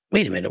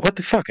Wait a minute, what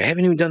the fuck? I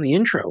haven't even done the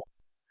intro.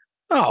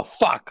 Oh,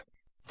 fuck.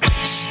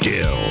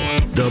 Still,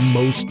 the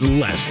most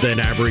less than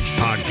average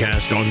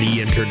podcast on the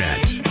internet.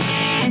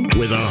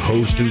 With a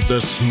host who's the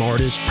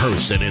smartest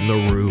person in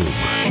the room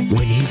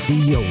when he's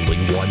the only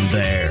one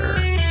there.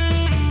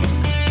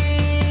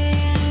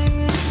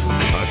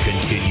 A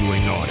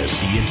continuing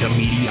odyssey into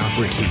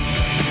mediocrity.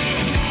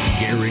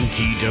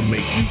 Guaranteed to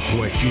make you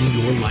question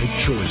your life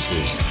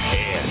choices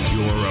and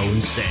your own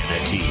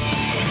sanity.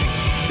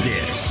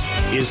 This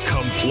is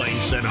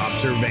Complaints and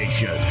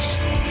Observations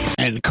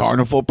and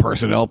Carnival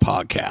Personnel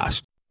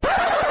Podcast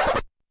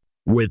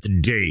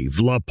with Dave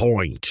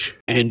LaPointe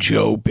and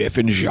Joe Biff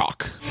and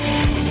Jacques.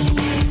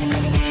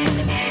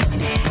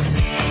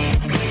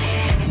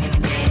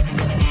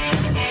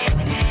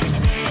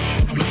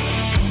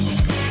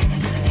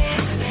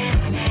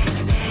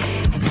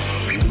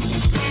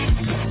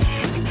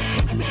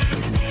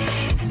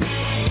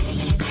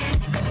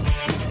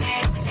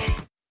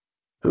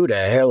 Who the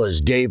hell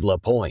is Dave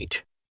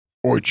LaPointe?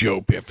 Or Joe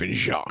Biff and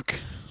Jacques?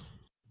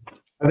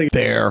 I think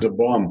they're a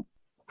bum.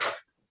 I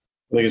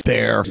think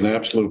it's an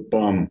absolute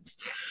bum.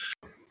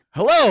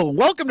 Hello,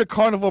 welcome to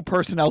Carnival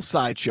Personnel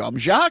Sideshow. I'm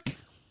Jacques.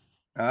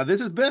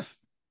 This is Biff.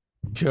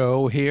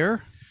 Joe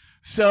here.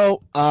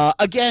 So,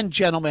 again,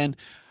 gentlemen,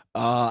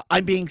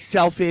 I'm being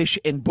selfish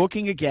in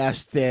booking a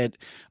guest that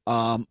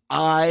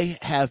I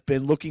have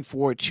been looking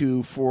forward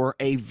to for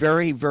a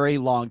very, very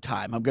long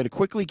time. I'm going to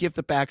quickly give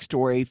the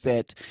backstory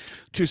that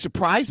to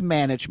surprise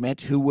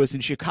management, who was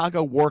in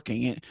Chicago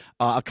working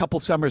a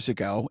couple summers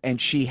ago, and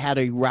she had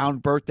a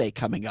round birthday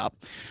coming up,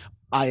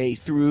 I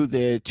threw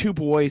the two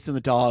boys and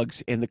the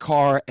dogs in the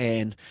car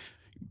and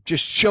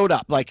just showed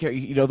up like,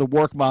 you know, the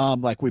work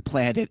mom, like we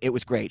planned it. It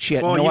was great. She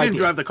had no idea. You didn't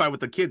drive the car with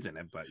the kids in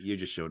it, but you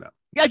just showed up.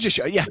 Yeah,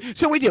 yeah.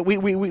 So we did.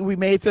 We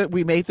made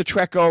the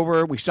trek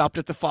over. We stopped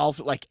at the falls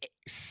at like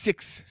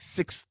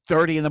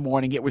 6:30 in the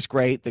morning. It was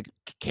great. The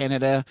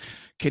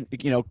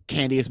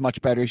candy is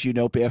much better, as you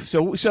know, Biff.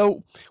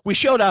 So we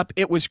showed up.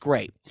 It was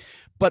great.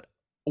 But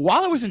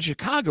while I was in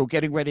Chicago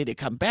getting ready to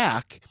come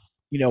back,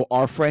 you know,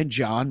 our friend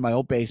John, my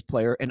old bass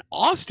player, in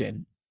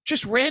Austin,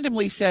 just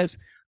randomly says,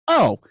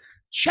 "Oh,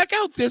 check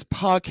out this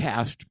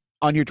podcast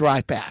on your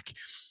drive back."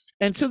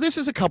 And so this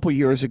is a couple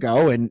years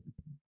ago, and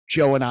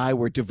Joe and I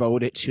were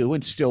devoted to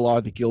and still are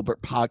the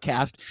Gilbert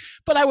podcast.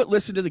 But I would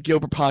listen to the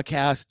Gilbert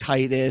podcast,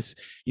 Titus,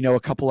 you know, a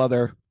couple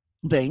other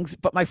things.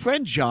 But my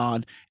friend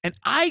John, and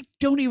I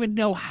don't even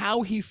know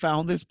how he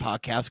found this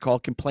podcast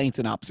called Complaints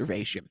and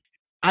Observation.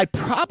 I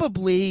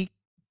probably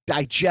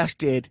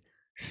digested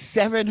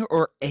 7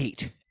 or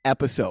 8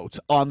 episodes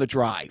on the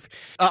drive.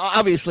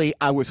 Obviously,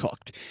 I was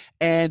hooked.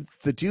 And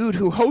the dude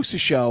who hosts the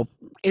show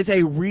is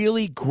a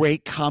really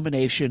great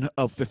combination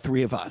of the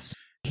three of us.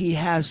 He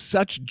has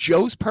such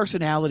Joe's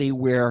personality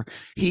where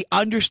he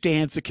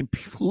understands the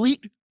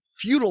complete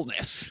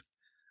futileness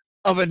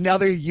of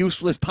another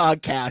useless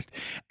podcast.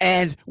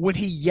 And when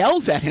he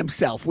yells at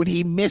himself, when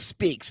he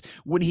misspeaks,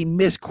 when he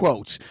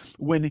misquotes,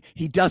 when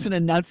he doesn't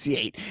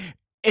enunciate,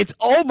 it's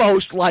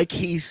almost like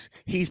he's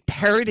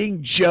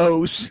parroting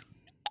Joe's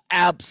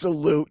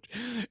absolute,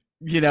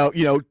 you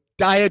know,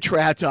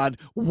 diatribes on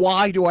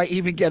why do I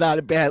even get out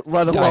of bed,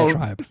 let alone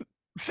diatribe.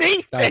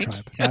 See?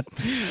 Diatribe.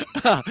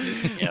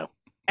 Yeah.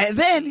 And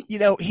then, you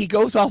know, he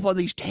goes off on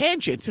these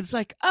tangents. It's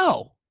like,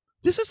 oh,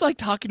 this is like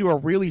talking to a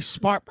really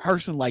smart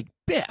person like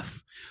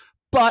Biff.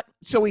 But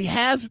so he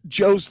has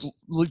Joe's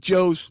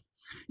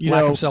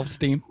lack of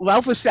self-esteem.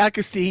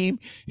 Self-esteem.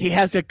 He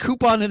has a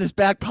coupon in his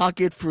back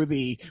pocket for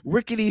the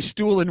rickety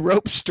stool and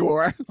rope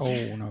store.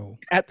 Oh no!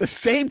 At the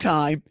same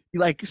time, he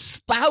like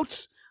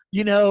spouts,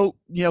 you know,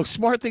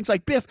 smart things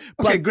like Biff.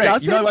 Okay, but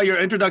great. You know what? Your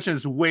introduction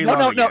is way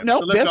long.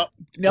 No, Biff.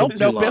 No,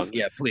 Biff.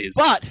 Yeah, please.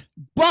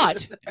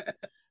 But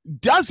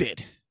does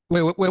it?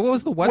 Wait, what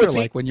was the weather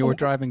like when you were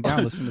driving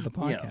down listening to the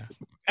podcast?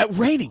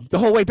 Raining the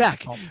whole way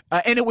back,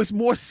 and it was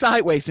more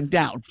sideways and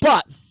down.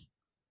 But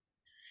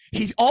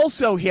he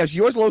has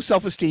yours low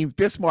self-esteem,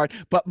 Biff smart,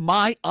 but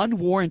my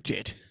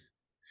unwarranted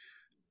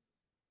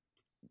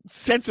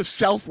sense of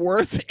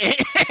self-worth.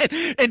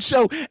 And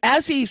so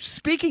as he's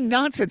speaking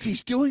nonsense,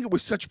 he's doing it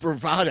with such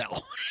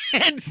bravado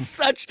and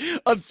such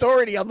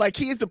authority. I'm like,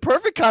 he is the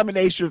perfect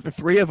combination of the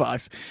three of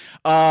us.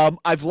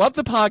 I've loved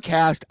the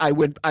podcast. I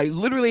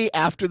literally,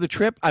 after the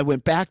trip, I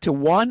went back to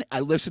one.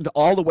 I listened to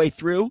all the way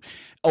through.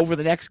 Over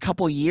the next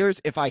couple of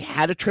years, if I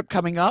had a trip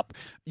coming up,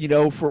 you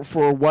know,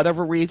 for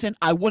whatever reason,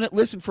 I wouldn't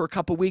listen for a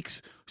couple of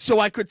weeks so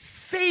I could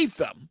save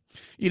them,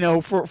 you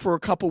know, for a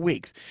couple of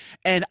weeks.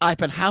 And I've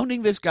been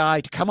hounding this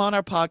guy to come on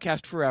our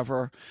podcast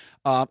forever.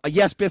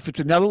 Yes, Biff, it's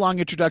another long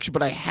introduction,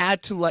 but I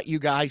had to let you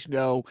guys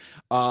know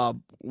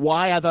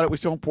why I thought it was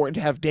so important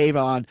to have Dave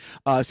on.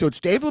 So it's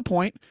Dave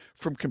LaPointe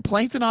from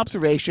Complaints and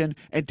Observation.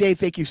 And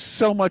Dave, thank you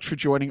so much for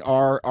joining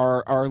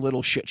our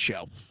little shit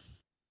show.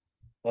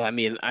 Well, I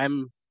mean,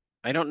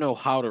 I don't know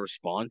how to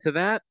respond to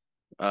that.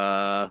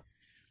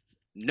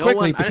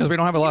 Quickly, because we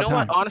don't have a lot of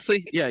time.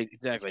 Honestly, yeah,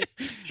 exactly.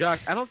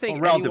 Jacques, I don't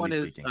think anyone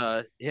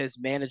has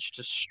managed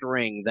to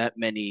string that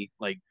many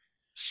like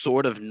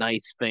sort of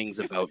nice things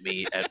about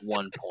me at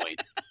one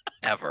point.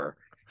 ever.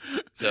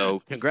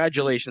 So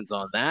congratulations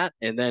on that.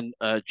 And then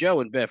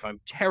Joe and Biff, I'm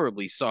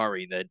terribly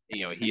sorry that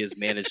he has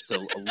managed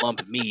to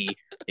lump me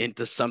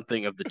into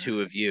something of the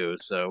two of you.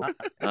 So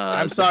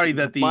I'm sorry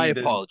that my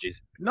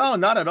apologies. No,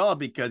 not at all,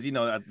 because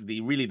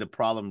the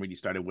problem really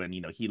started when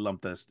he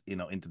lumped us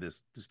into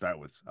this to start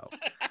with. So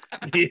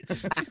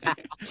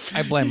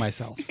I blame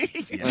myself.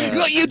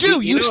 You do.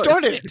 You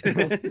started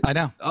it. I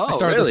know. Oh, I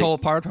started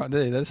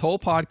really? this whole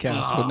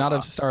podcast would not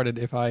have started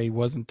if I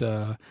wasn't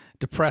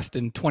depressed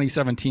in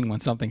 2017 when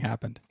something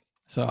happened.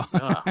 So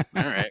all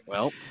right.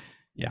 Well,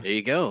 yeah. There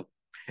you go.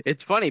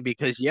 It's funny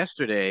because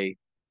yesterday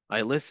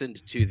I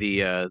listened to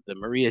the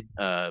Maria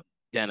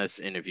Dennis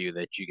interview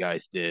that you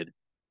guys did,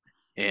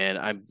 and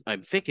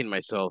I'm thinking to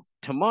myself,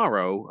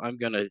 tomorrow I'm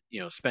gonna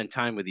spend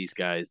time with these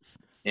guys,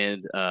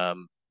 and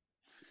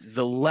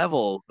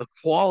the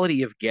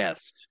quality of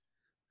guest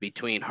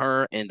between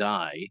her and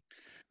I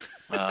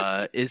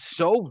is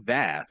so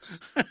vast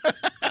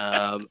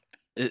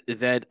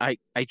that I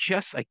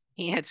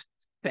can't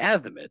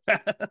fathom it.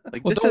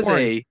 Like, Well, this don't is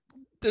worry.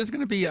 There's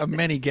going to be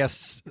many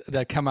guests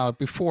that come out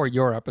before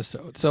your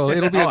episode, so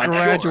it'll be a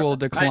gradual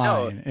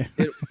decline.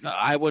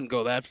 I wouldn't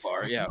go that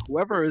far. Yeah,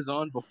 whoever is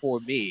on before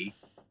me,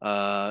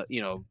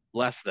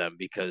 bless them,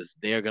 because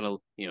they're gonna,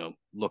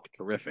 look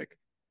terrific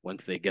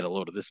once they get a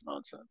load of this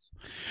nonsense.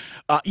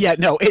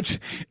 It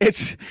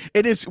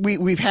is.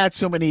 We've had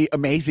so many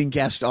amazing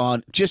guests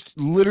on just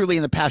literally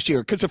in the past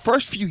year, because the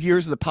first few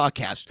years of the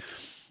podcast,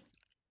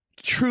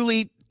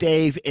 truly,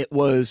 Dave, it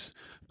was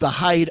the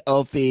height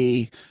of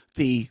the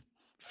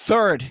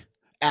third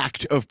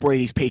act of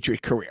Brady's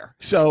Patriot career.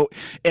 So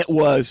it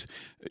was,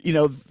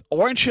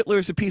 Orange Hitler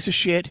is a piece of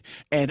shit,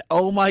 and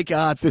oh my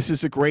God, this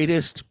is the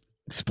greatest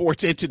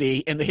sports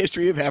entity in the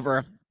history of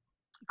ever.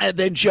 And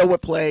then Joe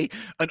would play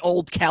an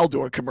old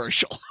Caldor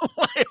commercial.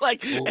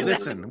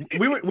 Listen,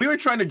 we were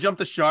trying to jump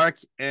the shark,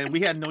 and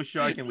we had no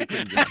shark, and we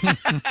couldn't jump.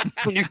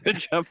 You could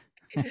jump.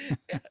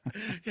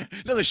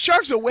 No, the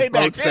sharks are way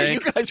back there. You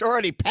guys are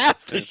already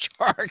past the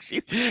sharks.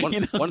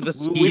 One of the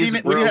skis we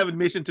didn't have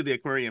admission to the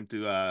aquarium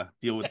to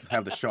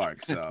have the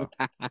sharks. So.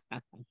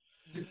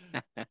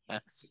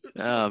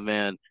 Oh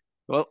man.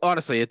 Well,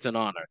 honestly, it's an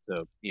honor.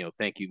 So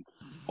thank you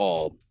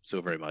all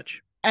so very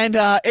much. And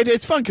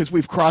it's fun because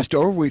we've crossed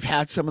over. We've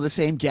had some of the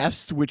same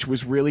guests, which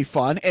was really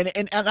fun.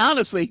 And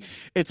honestly,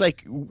 it's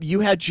like you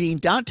had Gene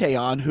Dante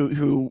on,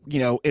 who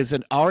is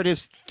an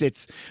artist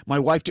that's my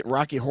wife did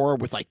Rocky Horror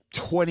with like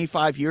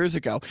 25 years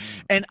ago.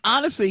 And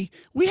honestly,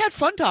 we had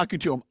fun talking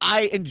to him.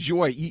 I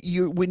enjoy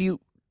you when you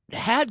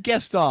had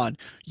guests on.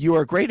 You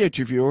are a great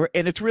interviewer,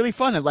 and it's really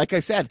fun. And like I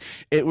said,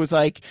 it was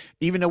like,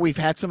 even though we've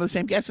had some of the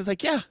same guests, it's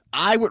like, yeah,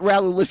 I would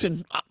rather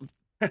listen,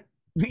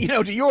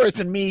 to yours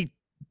than me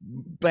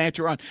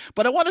banter on.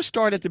 But I want to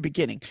start at the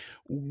beginning.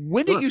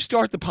 When did you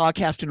start the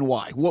podcast, and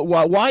why?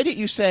 Why did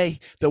you say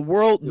the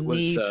world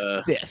needs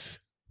this?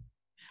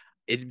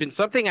 It'd been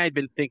something I'd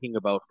been thinking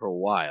about for a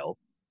while.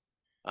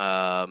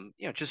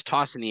 Just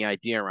tossing the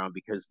idea around,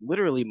 because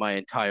literally my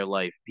entire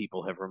life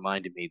people have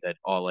reminded me that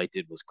all I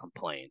did was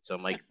complain. So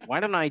I'm like, why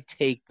don't I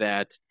take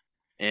that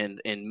and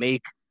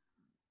make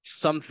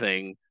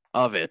something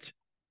of it?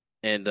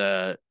 And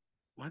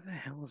what the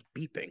hell is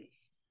beeping?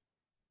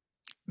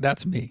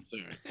 That's me.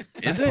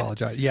 Is I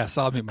apologize. Yes,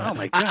 I'll be myself. Oh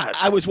my God.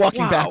 I was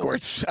walking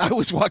backwards. I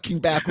was walking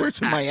backwards,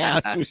 and my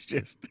ass was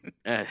just.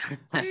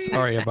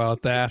 Sorry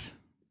about that.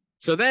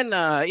 So then,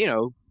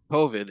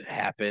 COVID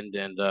happened,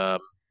 and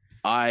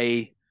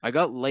I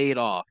got laid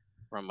off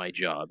from my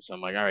job. So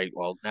I'm like, all right,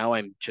 well, now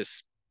I'm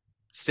just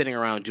sitting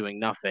around doing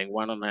nothing.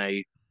 Why don't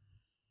I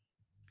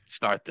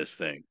start this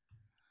thing?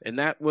 And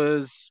that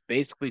was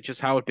basically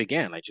just how it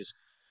began. I just,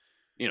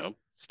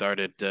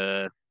 started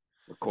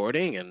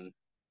recording, and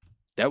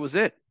that was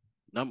it.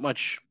 Not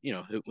much,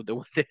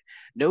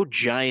 no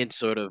giant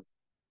sort of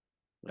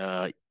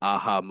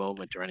aha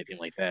moment or anything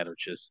like that. It was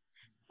just,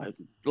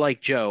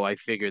 like Joe, I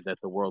figured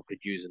that the world could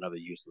use another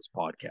useless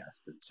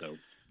podcast. And so.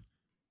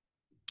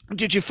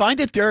 Did you find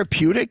it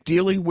therapeutic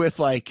dealing with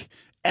like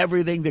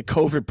everything that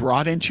COVID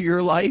brought into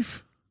your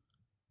life?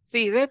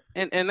 See that,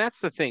 and that's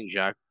the thing,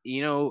 Jacques.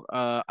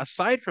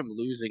 Aside from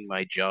losing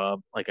my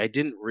job, like I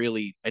didn't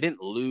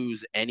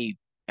lose any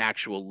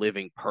actual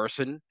living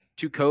person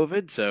to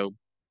COVID. So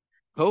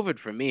COVID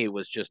for me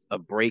was just a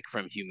break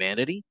from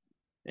humanity,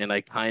 and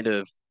I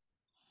don't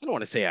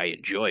want to say I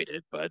enjoyed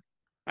it, but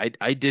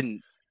I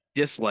didn't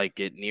dislike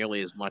it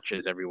nearly as much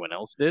as everyone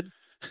else did.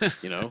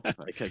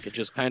 Like I could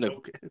just kind of,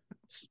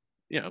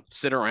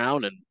 sit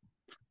around and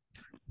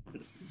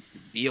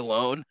be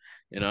alone,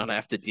 and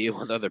have to deal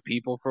with other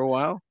people for a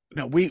while.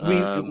 No,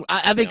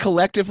 I think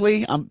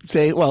collectively, I'm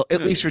saying, well,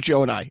 at least for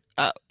Joe and I,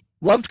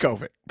 loved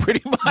COVID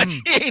pretty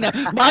much.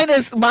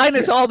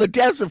 Minus all the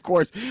deaths, of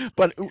course.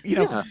 But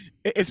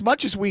as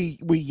much as we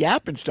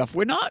yap and stuff,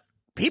 we're not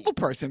people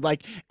person.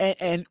 Like,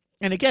 and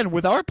again,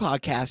 with our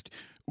podcast,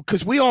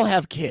 because we all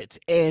have kids,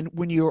 and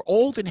when you're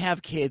old and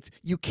have kids,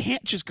 you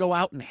can't just go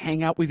out and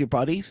hang out with your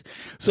buddies.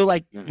 So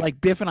like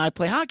Biff and I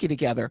play hockey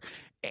together,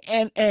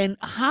 and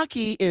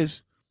hockey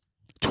is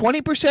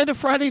 20% of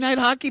Friday night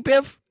hockey,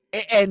 Biff.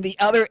 and the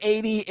other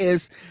 80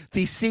 is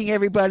the seeing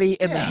everybody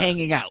and the Yeah.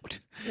 hanging out.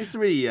 It's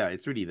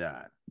really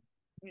that.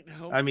 You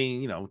know? I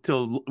mean,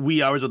 till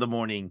wee hours of the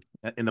morning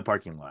in the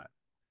parking lot.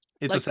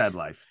 It's a sad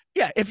life.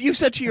 Yeah, if you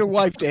said to your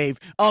wife, Dave,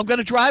 I'm going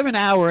to drive an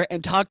hour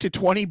and talk to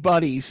 20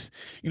 buddies,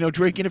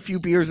 drinking a few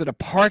beers at a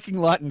parking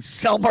lot in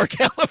Selmar,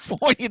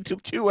 California till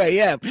 2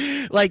 a.m.,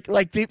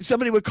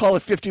 somebody would call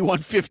it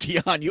 5150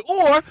 on you,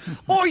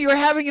 or you're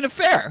having an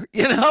affair,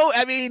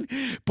 I mean,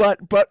 but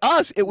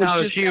us, it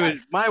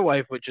was my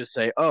wife would just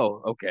say,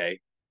 oh, okay.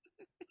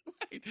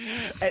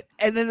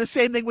 And then the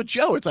same thing with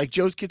Joe. It's like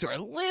Joe's kids are a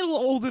little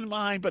older than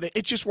mine, but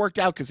it just worked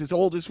out because his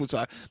oldest was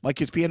my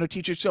kid's piano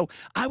teacher. So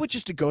I would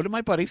just go to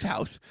my buddy's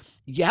house,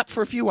 yap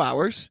for a few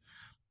hours.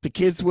 The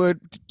kids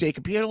would take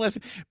a piano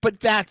lesson,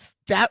 but that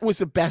was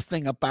the best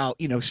thing about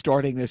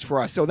starting this for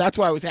us. So that's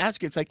why I was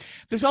asking. It's like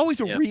there's always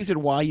a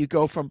reason why you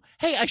go from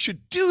hey, I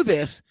should do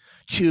this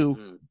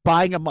to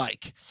buying a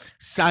mic,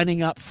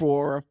 signing up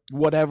for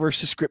whatever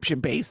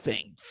subscription-based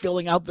thing,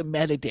 filling out the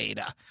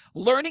metadata,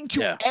 learning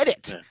to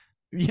edit.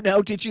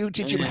 Did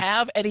you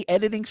have any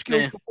editing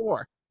skills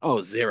before?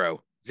 Oh,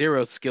 zero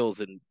skills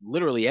in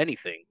literally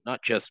anything,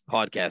 not just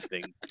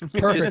podcasting.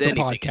 Perfect anything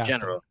podcasting. in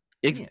general.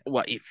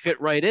 You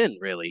fit right in,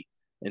 really.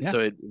 And so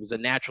it was a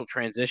natural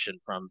transition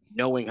from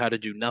knowing how to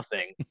do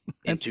nothing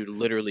into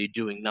literally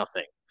doing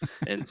nothing.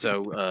 And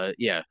so,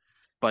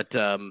 but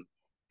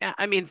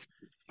I mean,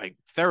 like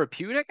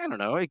therapeutic, I don't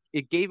know.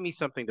 It gave me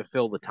something to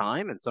fill the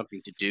time and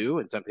something to do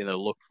and something to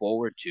look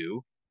forward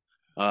to.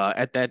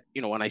 At that,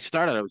 when I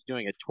started, I was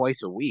doing it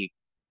twice a week.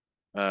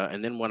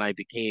 And then when I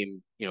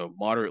became,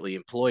 moderately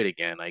employed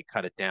again, I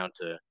cut it down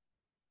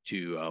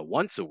to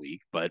once a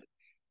week. But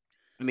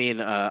I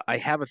mean, I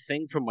have a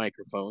thing for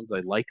microphones. I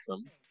like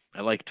them.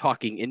 I like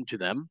talking into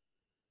them.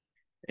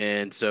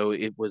 And so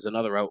it was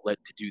another outlet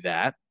to do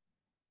that.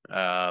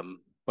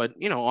 But,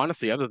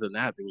 honestly, other than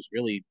that, there was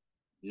really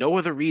no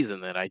other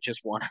reason that I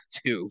just wanted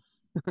to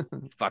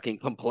fucking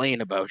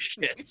complain about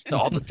shit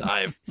all the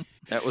time.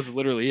 That was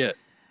literally it.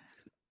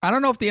 I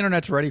don't know if the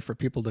internet's ready for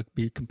people to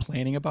be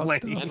complaining about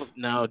stuff.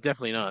 No,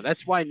 definitely not.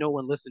 That's why no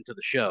one listened to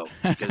the show,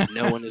 because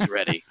no one is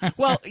ready.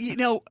 Well,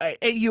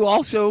 you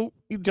also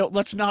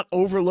let's not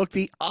overlook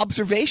the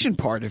observation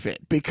part of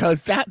it,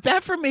 because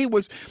that for me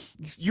was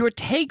your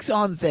takes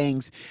on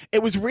things.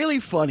 It was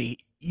really funny.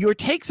 Your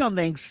takes on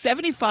things,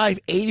 75,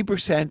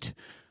 80%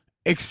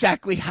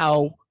 exactly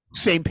how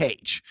same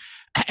page.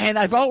 And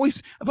I've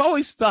always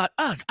thought,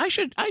 I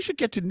should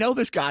get to know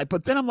this guy,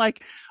 but then I'm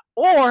like,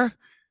 or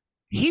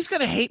he's going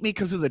to hate me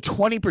because of the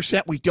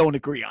 20% we don't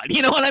agree on.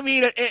 You know what I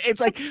mean?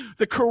 It's like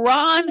the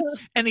Quran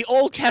and the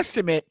Old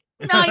Testament,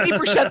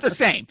 90% the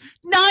same.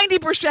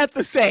 90%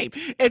 the same.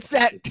 It's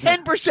that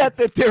 10%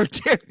 that they're,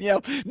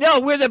 no,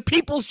 we're the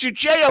People's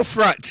Judeo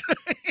Front.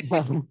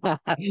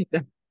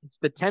 It's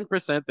the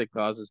 10% that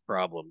causes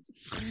problems.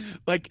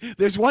 Like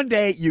there's one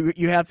day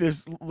you have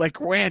this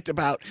like rant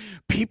about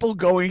people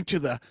going to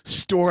the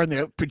store in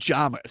their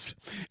pajamas.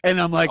 And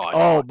I'm like,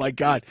 oh my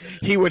God,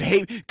 he would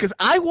hate, because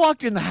I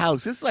walked in the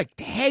house. This is like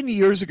 10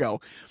 years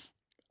ago.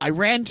 I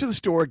ran to the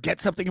store,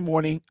 get something in the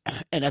morning.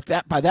 And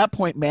by that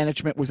point,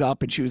 management was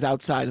up and she was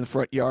outside in the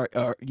front yard,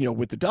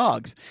 with the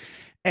dogs.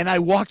 And I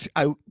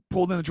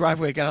pulled in the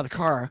driveway, I got out of the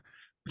car,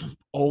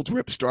 old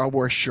ripped Star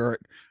Wars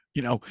shirt.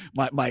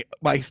 My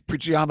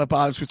pajama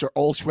bottoms, which are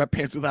old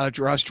sweatpants without a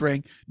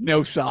drawstring,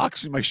 no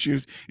socks, and my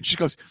shoes. And she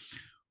goes,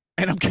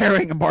 and I'm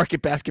carrying a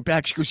market basket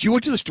bag. She goes, you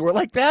went to the store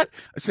like that?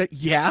 I said,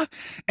 yeah.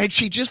 And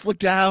she just looked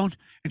down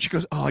and she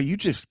goes, oh, you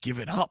just give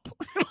it up.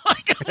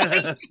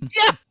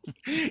 Yeah.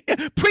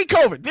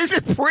 Pre-COVID. This is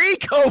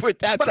pre-COVID.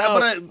 That's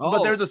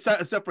but there's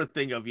a separate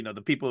thing of,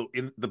 the people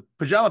in the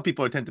pajama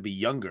people tend to be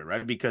younger,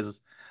 right?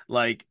 Because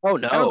like, oh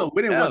no, I don't know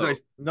when it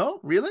was.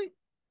 No, really?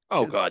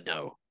 Oh God,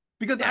 no.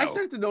 Because I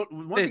started to notice,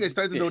 one thing I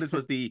started to notice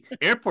was the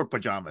airport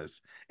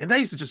pajamas. And that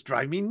used to just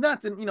drive me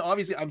nuts. And,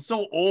 obviously I'm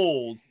so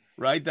old,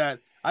 right, that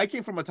I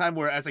came from a time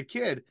where as a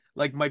kid,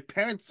 like my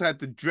parents had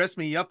to dress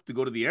me up to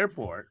go to the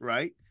airport,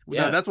 right?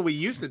 Yeah. That's what we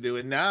used to do.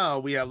 And now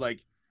we have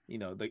like,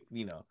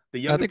 the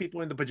younger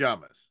people in the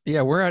pajamas.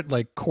 Yeah, we're at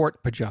like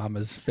court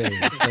pajamas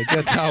phase. Like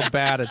that's how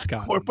bad it's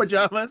gotten. Court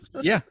pajamas?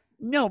 Yeah.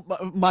 No,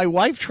 my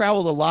wife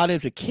traveled a lot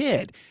as a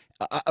kid.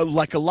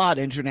 Like a lot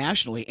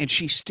internationally, and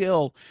she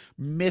still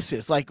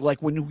misses like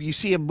when you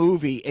see a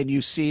movie and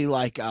you see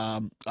like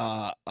I'm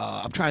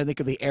trying to think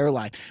of the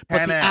airline, but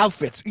Pan the Am.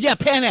 outfits,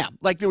 Pan Am,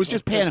 like there was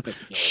just Pan Am.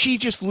 She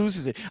just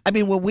loses it. I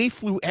mean, when we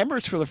flew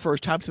Emirates for the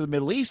first time to the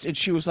Middle East, and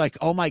she was like,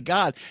 "Oh my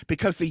God,"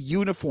 because the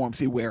uniforms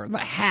they wear and the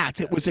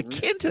hats, it was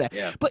akin to that.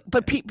 Yeah.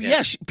 But people,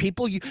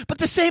 people, but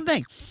the same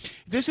thing.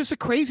 This is a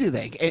crazy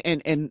thing,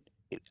 and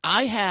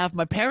I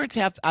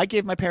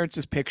gave my parents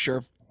this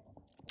picture.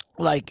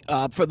 Like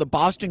for the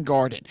Boston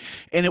Garden,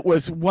 and it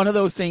was one of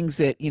those things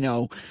that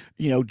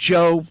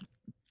Joe,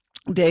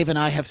 Dave, and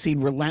I have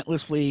seen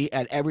relentlessly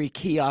at every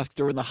kiosk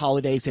during the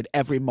holidays at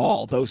every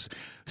mall. Those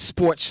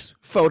sports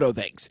photo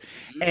things,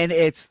 and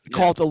it's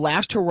called The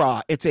Last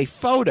Hurrah. It's a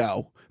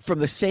photo from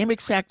the same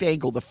exact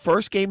angle, the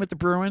first game at the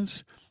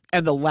Bruins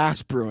and the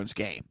last Bruins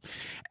game.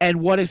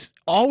 And it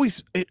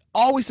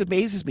always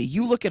amazes me.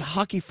 You look at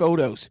hockey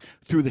photos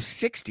through the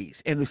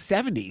 60s and the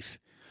 70s,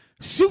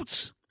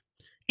 suits,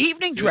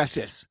 evening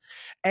dresses.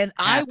 And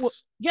I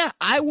was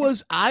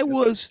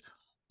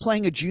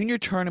playing a junior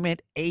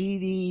tournament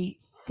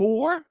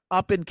 84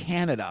 up in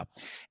Canada,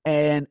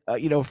 and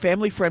a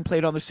family friend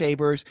played on the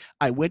Sabres.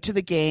 I went to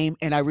the game,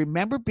 and I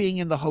remember being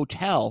in the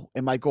hotel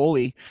and my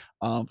goalie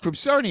from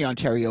Sarnia,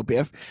 Ontario,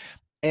 Biff,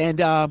 and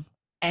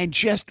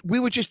we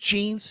were just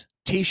jeans,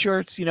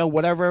 t-shirts,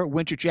 whatever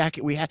winter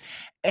jacket we had,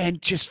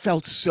 and just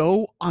felt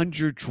so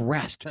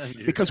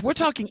underdressed because we're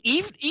talking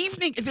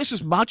evening. This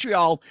was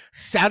Montreal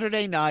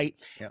Saturday night,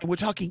 and we're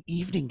talking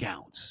evening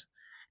gowns,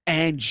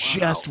 and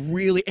just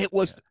really it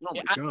was. Oh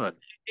my God!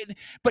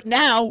 But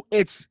now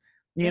it's.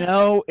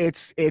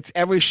 It's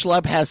every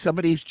schlub has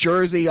somebody's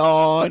jersey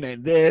on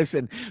and this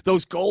and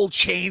those gold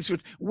chains.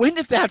 When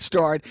did that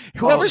start?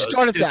 Whoever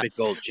started that,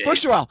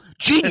 first of all,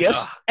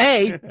 genius.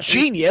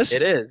 Genius.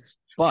 It is.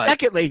 But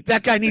secondly,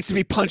 that guy needs to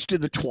be punched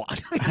in the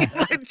twat.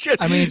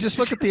 Just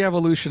look at the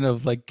evolution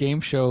of like game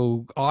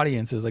show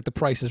audiences, like The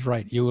Price is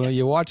Right.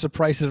 You watch The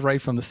Price is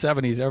Right from the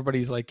 70s.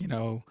 Everybody's like,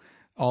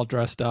 all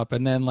dressed up,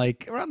 and then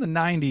like around the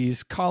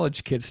 90s,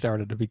 college kids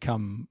started to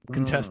become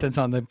contestants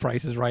on The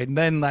Price is Right, and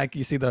then like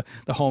you see the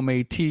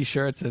homemade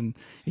T-shirts, and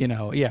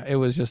it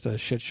was just a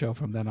shit show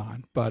from then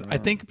on. But I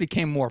think it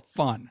became more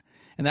fun,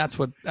 and that's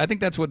what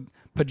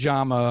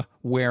pajama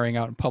wearing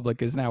out in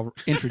public is now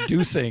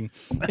introducing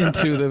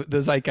into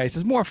the zeitgeist.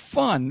 It's more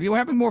fun. You're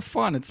having more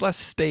fun. It's less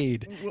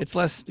staid. It's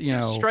less.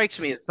 It strikes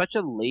me as such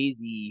a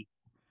lazy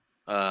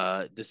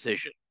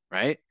decision,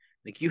 right?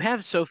 Like you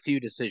have so few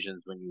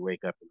decisions when you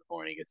wake up in the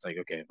morning. It's like,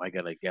 okay, am I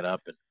gonna get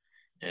up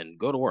and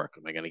go to work?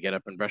 Am I gonna get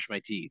up and brush my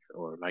teeth?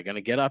 Or am I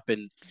gonna get up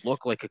and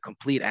look like a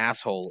complete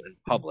asshole in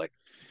public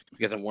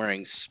because I'm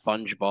wearing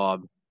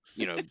SpongeBob,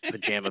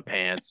 pajama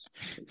pants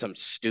and some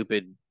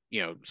stupid,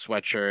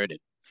 sweatshirt and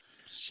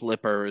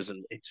slippers,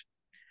 and it's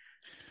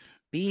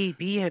be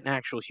an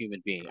actual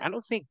human being. I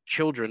don't think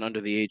children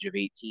under the age of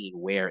 18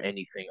 wear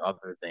anything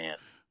other than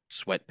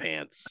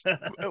sweatpants.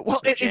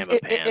 Well,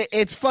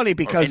 it's funny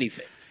because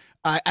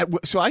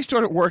so I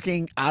started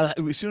working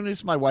as soon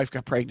as my wife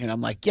got pregnant.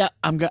 I'm like, yeah,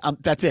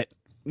 that's it.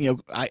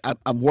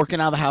 I'm working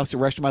out of the house the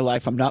rest of my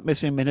life. I'm not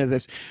missing a minute of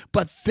this.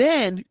 But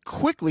then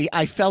quickly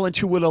I fell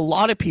into what a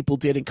lot of people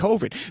did in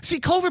COVID. See,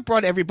 COVID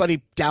brought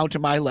everybody down to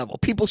my level.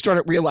 People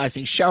started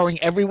realizing showering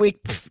every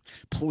week,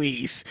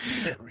 please.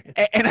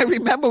 And I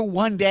remember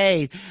one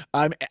day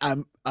I'm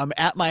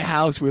at my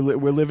house. We're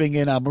living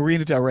in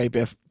Marina Del Rey,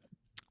 Biff,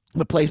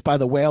 the place by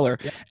the Whaler,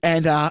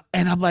 and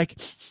I'm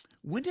like,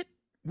 when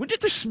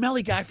did the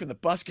smelly guy from the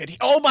bus get here?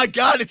 Oh my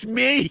God, it's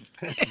me.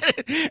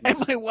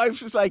 And my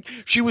wife was like,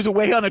 she was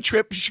away on a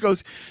trip. She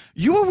goes,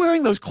 you were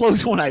wearing those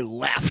clothes when I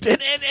left.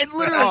 And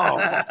literally,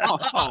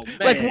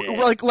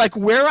 like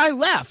where I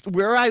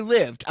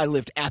lived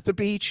at the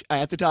beach. I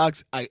had the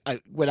dogs. I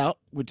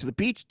went to the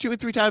beach 2 or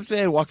 3 times a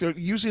day. I walked there,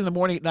 usually in the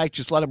morning at night,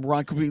 just let them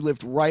run because we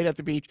lived right at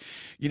the beach.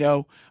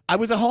 I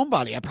was a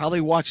homebody. I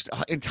probably watched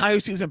an entire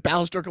season of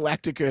Battlestar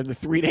Galactica in the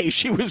 3 days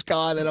she was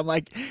gone. And I'm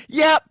like,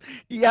 yep.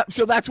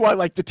 So that's why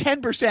like the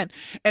 10%.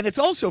 And it's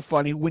also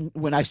funny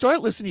when I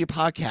started listening to your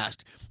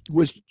podcast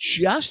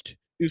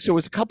it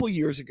was a couple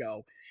years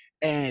ago,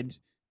 and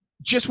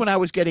just when I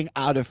was getting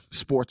out of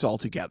sports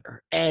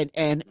altogether. And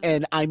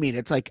I mean,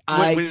 it's like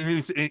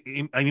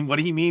what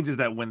he means is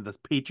that when the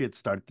Patriots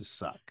started to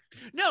suck.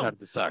 No. Yeah.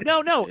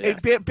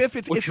 Biff,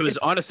 which was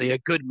honestly a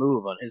good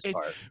move on his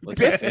part.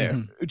 Biff,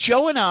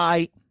 Joe and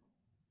I,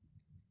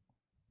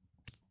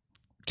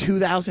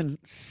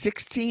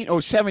 2016 or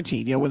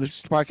 17, when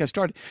this podcast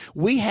started,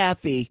 we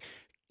had the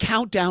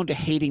countdown to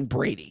hating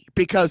Brady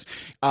because,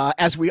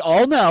 as we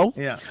all know,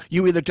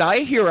 you either die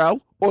a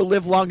hero or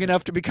live long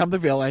enough to become the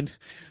villain.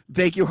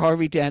 Thank you,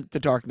 Harvey Dent, The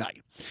Dark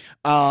Knight.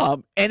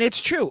 And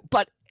it's true,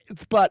 but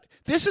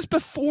this is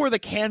before the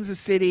Kansas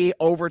City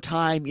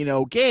overtime,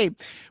 game.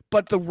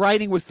 But the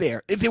writing was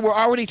there. They were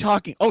already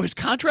talking. Oh, his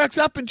contract's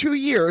up in 2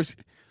 years.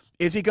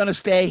 Is he going to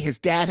stay? His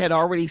dad had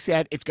already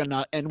said it's going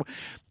to.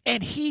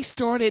 And he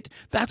started.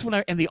 That's when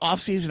in the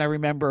offseason, I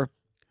remember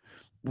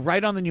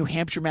right on the New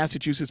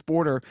Hampshire-Massachusetts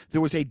border, there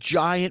was a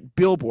giant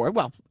billboard.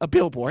 Well, a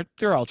billboard.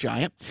 They're all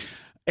giant.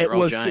 It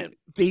was giant.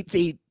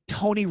 The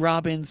Tony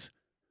Robbins,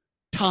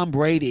 Tom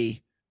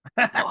Brady.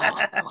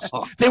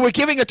 They were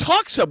giving a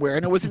talk somewhere,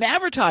 and it was an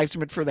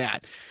advertisement for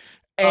that.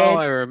 And,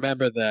 I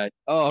remember that.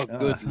 Oh,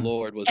 good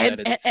Lord, was that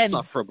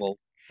insufferable.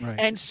 Right.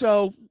 And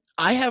so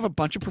I have a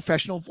bunch of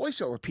professional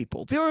voiceover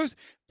people.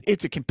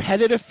 It's a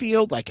competitive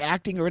field like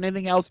acting or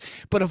anything else,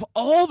 but of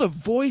all the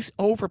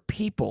voiceover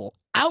people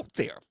out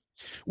there,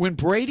 when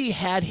Brady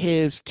had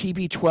his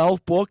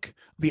TB12 book,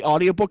 the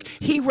audiobook,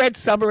 he read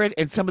some of it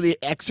and some of the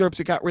excerpts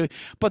it got really,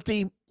 but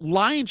the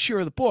lion's share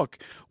of the book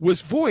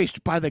was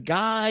voiced by the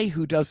guy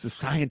who does the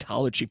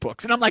Scientology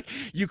books. And I'm like,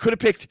 you could have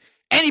picked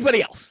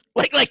anybody else.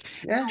 Like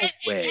Yeah.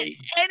 Way.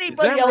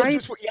 anybody Is that else.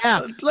 right?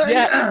 Was,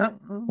 yeah.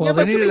 Well,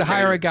 they needed to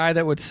hire a guy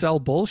that would sell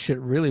bullshit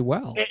really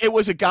well. It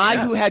was a guy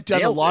Yeah, who had done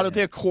a nailed lot it. of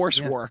their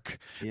coursework.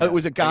 Yeah. It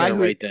was a I guy gotta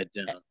who write that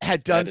down.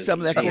 had done That is some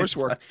of that insane.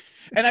 coursework.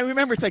 And I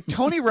remember it's like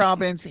Tony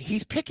Robbins,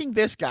 he's picking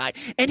this guy,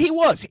 and he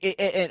was.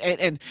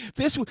 And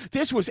this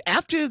was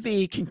after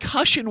the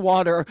concussion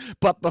water,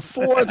 but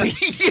before the,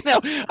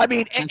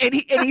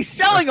 and he's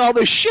selling all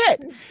this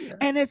shit.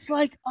 And it's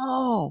like,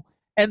 oh,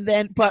 and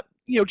then, but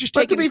just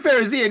But to taking be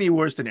fair, is he any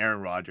worse than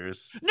Aaron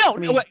Rodgers? No,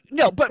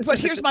 but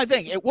here's my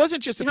thing. It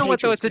wasn't just You know what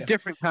though? It's a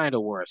different kind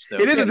of worse though.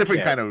 It is a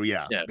different kind of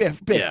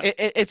Biff.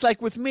 It's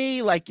like with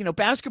me, like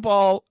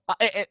basketball.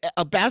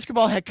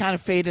 Basketball had kind of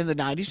faded in the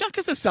 '90s, not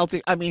because of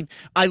Celtic. I mean,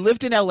 I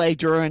lived in LA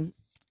during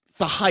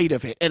the height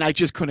of it, and I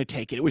just couldn't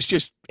take it.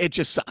 It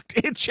just sucked.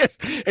 It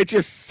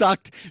just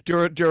sucked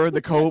during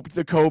the Kobe,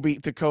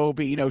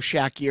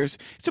 Shaq years.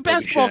 So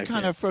basketball Shaq,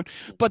 kind of,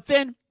 but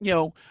then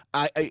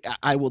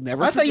I will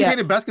never. I thought you forget.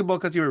 hated basketball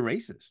because you were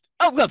racist.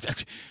 Oh well.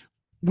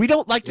 We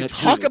don't like to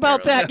talk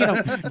about that,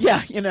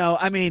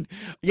 I mean,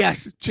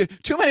 yes,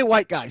 too many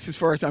white guys as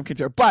far as I'm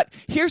concerned. But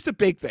here's the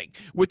big thing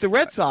with the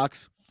Red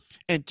Sox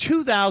in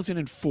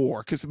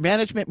 2004, because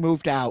management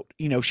moved out.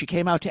 She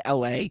came out to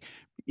LA.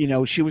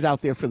 She was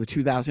out there for the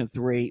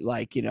 2003,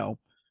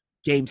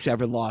 Game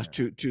 7 loss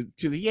to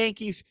the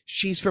Yankees.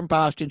 She's from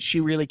Boston.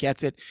 She really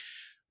gets it.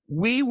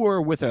 We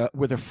were with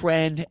a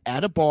friend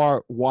at a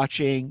bar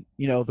watching,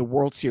 the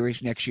World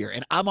Series next year.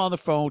 And I'm on the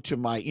phone to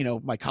my,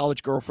 my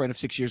college girlfriend of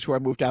 6 years who I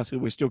moved out to, who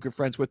we're still good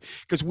friends with,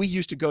 because we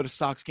used to go to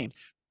Sox games.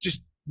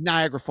 Just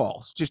Niagara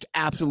Falls, just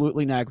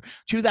absolutely Niagara.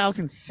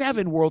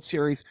 2007 World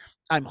Series,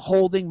 I'm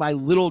holding my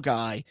little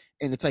guy,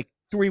 and it's like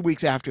 3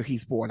 weeks after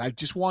he's born. I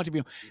just want to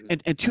be,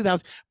 and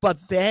 2000.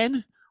 But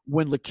then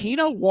when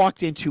Lucchino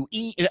walked into,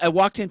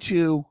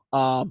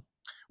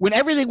 when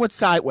everything went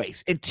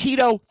sideways and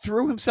Tito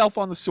threw himself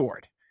on the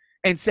sword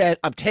and said,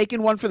 I'm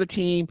taking one for the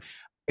team.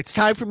 It's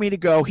time for me to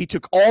go. He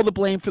took all the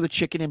blame for the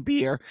chicken and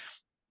beer.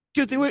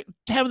 Dude, they were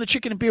having the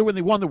chicken and beer when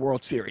they won the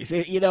World Series,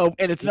 and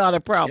it's not a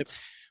problem. Yep.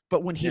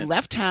 But when he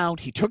left town,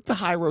 he took the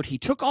high road. He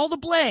took all the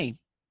blame.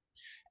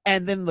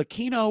 And then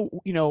Lucchino,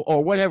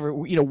 or whatever,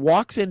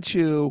 walks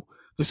into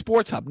the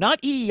Sports Hub,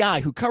 not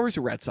EEI, who covers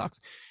the Red Sox.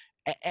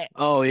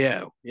 Oh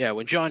yeah,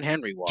 when John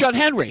Henry walked. John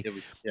Henry.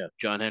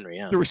 John Henry.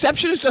 Yeah. The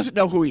receptionist doesn't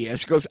know who he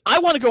is. He goes, I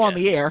want to go on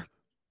the air.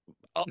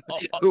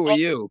 Who are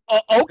you?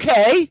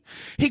 Okay.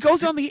 He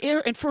goes on the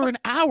air and for an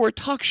hour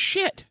talks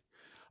shit.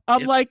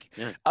 I'm like,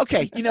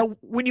 okay,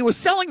 when you were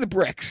selling the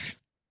bricks,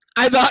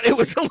 I thought it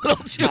was a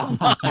little too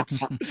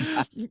much.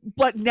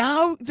 But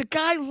now the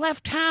guy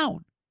left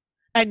town.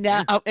 And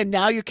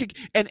now you're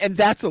kicking, and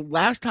that's the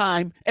last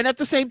time. And at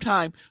the same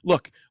time,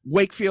 look,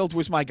 Wakefield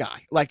was my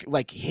guy.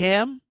 Like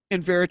him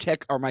and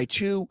Veritek are my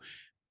two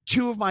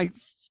of my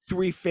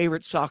 3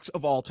 favorite Sox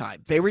of all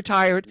time. They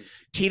retired.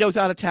 Tito's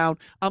out of town.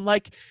 I'm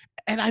like,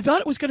 and I thought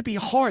it was going to be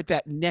hard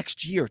that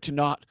next year to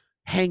not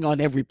hang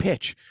on every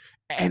pitch,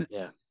 and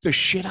the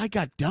shit I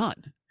got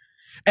done,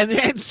 and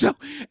then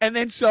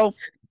so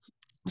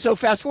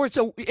fast forward.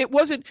 So it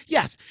wasn't,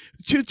 yes,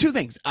 two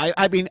things.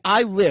 I mean,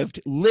 I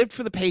lived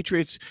for the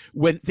Patriots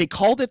when they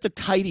called it the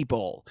Tidy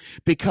Bowl,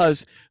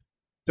 because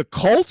the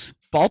Colts,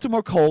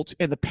 Baltimore Colts,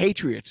 and the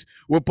Patriots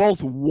were both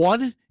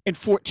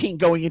 1-14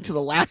 going into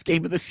the last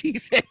game of the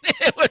season.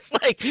 It was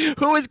like,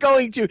 who is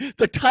going to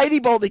the Tidy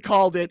Bowl? They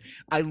called it.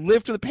 I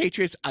lived for the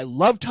Patriots. I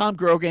love Tom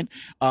Grogan.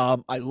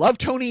 I love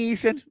Tony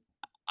Eason.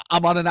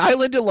 I'm on an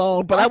island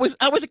alone, but I was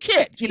a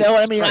kid. You know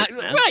what I mean?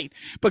 Right.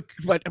 But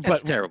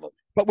That's terrible.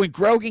 But when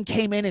Grogan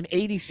came in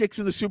 '86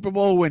 in the Super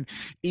Bowl, when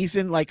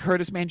Eason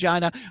hurt his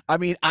mangina, I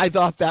mean, I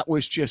thought that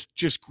was just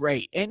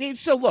great. And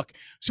so look,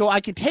 so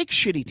I can take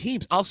shitty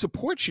teams. I'll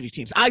support shitty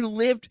teams. I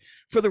lived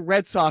for the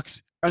Red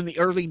Sox in the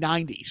early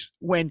 '90s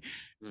when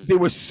they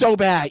were so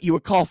bad. You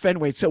would call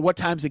Fenway and say, "What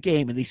time's the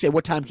game?" And they say,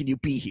 "What time can you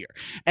be here?"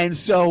 And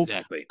so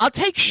I'll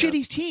take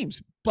shitty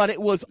teams, but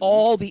it was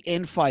all the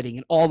infighting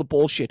and all the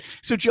bullshit.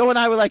 So Joe and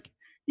I were like,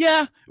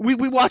 yeah, we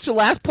watched the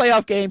last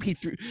playoff game. He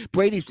threw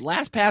Brady's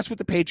last pass with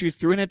the Patriots,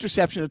 threw an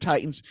interception to the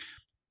Titans,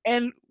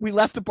 and we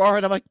left the bar.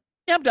 And I'm like,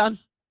 yeah, I'm done.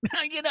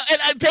 And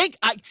I think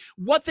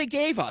what they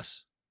gave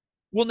us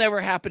will never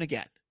happen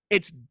again.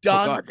 It's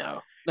done. Oh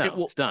God,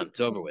 no, it's done. It's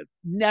over with.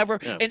 Never.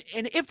 Yeah.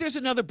 And if there's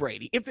another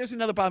Brady, if there's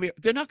another Bobby,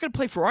 they're not going to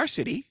play for our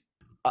city.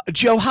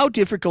 Joe, how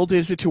difficult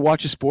is it to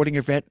watch a sporting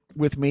event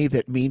with me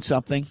that means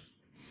something?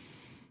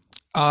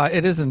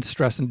 It isn't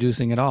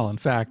stress-inducing at all. In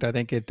fact, I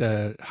think it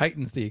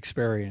heightens the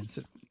experience.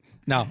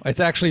 No, it's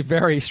actually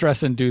very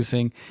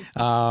stress-inducing.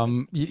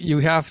 You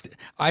have to,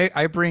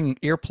 I bring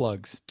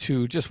earplugs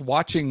to just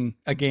watching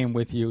a game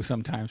with you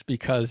sometimes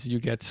because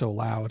you get so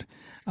loud.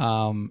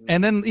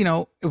 And then,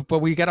 but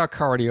we get our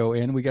cardio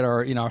in, we get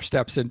our, our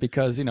steps in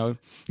because,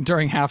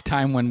 during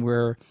halftime when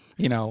we're,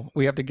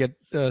 we have to get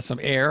some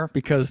air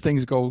because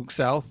things go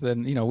south,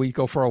 then, we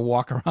go for a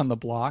walk around the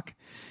block.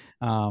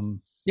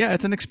 Yeah,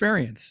 it's an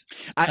experience.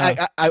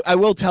 I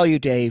will tell you,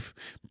 Dave,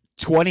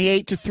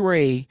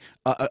 28-3.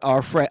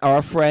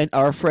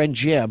 Our friend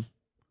Jim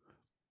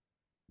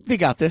they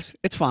got this.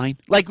 It's fine.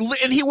 Like,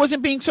 and he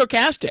wasn't being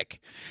sarcastic.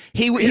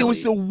 He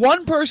was the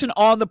one person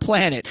on the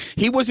planet.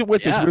 He wasn't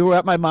with us. We were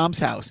at my mom's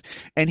house,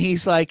 and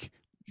he's like,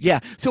 yeah.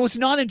 So it's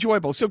not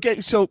enjoyable. So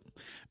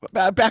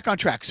back on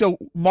track. So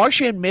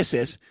Marchand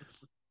misses.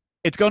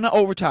 It's going to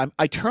overtime.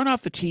 I turn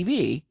off the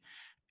TV,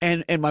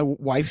 and my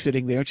wife's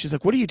sitting there, and she's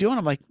like, "What are you doing?"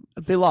 I'm like,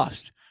 "They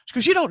lost." She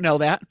goes, "You don't know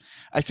that."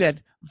 I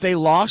said, "They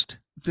lost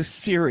the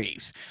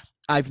series.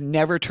 I've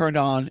never turned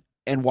on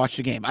and watched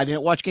a game. I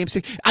didn't watch game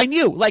 6. I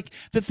knew, like,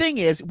 the thing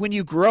is, when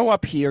you grow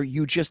up here,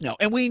 you just know.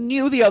 And we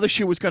knew the other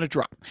shoe was going to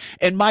drop.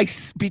 And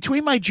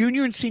between my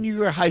junior and senior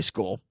year of high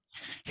school,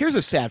 here's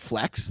a sad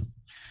flex.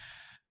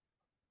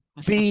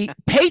 The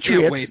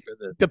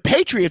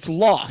Patriots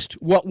lost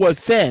what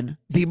was then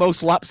the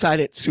most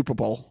lopsided Super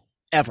Bowl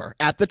ever.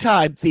 At the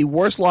time, the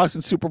worst loss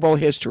in Super Bowl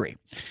history.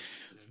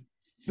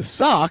 The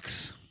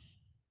Sox,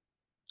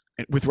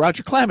 with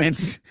Roger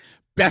Clemens,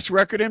 best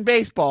record in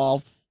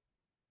baseball.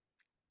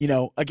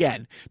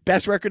 Again,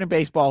 best record in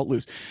baseball,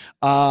 lose.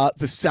 The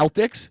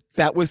Celtics,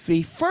 that was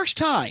the first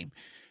time.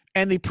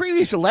 And the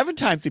previous 11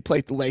 times they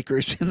played the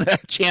Lakers in the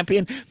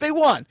champion, they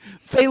won.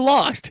 They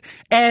lost.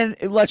 And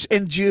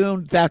in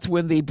June, that's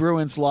when the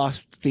Bruins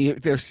lost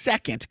their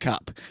second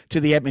cup to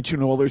the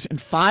Edmonton Oilers in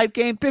 5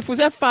 games. Biff, was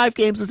that 5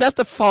 games? Was that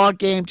the Fog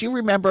game? Do you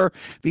remember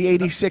the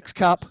 86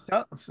 Cup?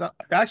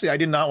 Actually, I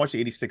did not watch the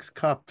 86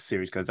 Cup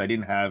series because I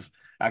didn't have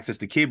access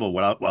to cable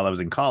while I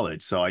was in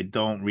college. So I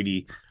don't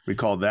really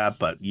recall that,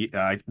 but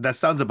that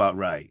sounds about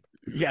right.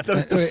 Yeah,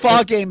 the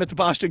Fog game at the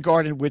Boston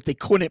Garden where they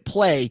couldn't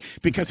play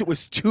because it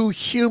was too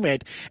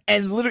humid.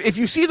 And literally, if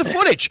you see the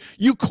footage,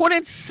 you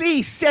couldn't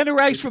see center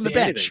ice from the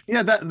bench.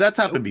 Yeah, that's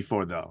happened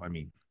before, though. I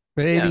mean,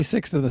 but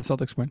 86 to the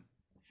Celtics win.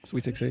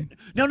 Sweet 16.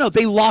 No,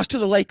 they lost to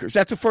the Lakers.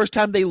 That's the first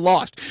time they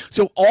lost.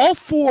 So all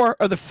 4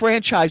 of the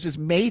franchises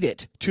made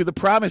it to the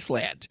promised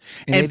land.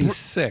 In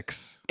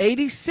 86.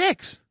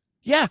 86.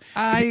 Yeah.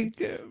 I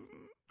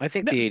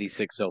think the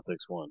 86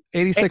 Celtics won.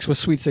 86 was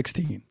Sweet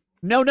 16.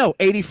 No,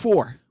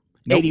 84.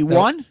 Nope,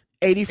 81,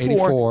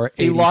 84,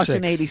 they 86. lost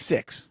in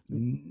 86.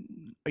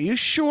 Are you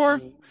sure?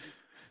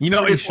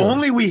 If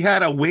only we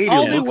had a way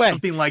to look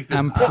something like this.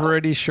 I'm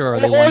pretty sure. Or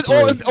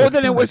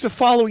then it was the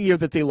following year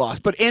that they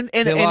lost. But they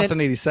lost in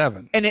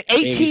 87. And in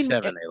 18,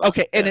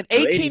 okay, and an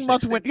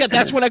 18-month win. Yeah,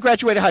 that's when I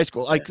graduated high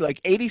school.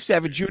 Like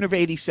 87, June of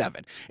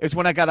 87 is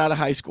when I got out of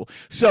high school.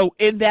 So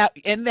in that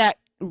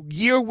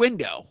year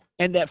window,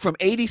 and that from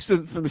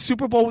the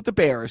Super Bowl with the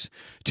Bears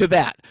to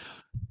that.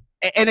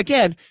 And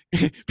again,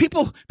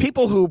 people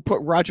who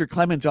put Roger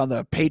Clemens on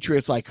the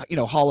Patriots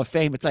Hall of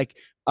Fame, it's like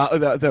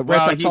the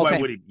Red Sox Hall of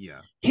Fame.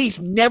 He's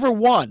never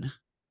won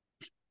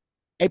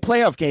a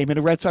playoff game in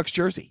a Red Sox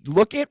jersey.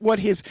 Look at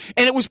and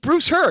it was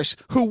Bruce Hurst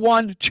who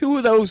won 2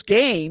 of those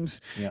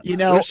games. Yeah.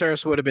 Bruce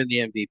Hurst would have been the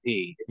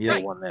MVP if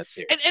they won that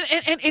series.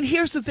 And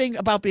here's the thing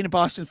about being a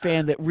Boston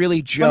fan that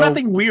really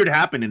nothing weird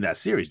happened in that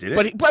series, did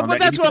it? But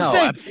that's what I'm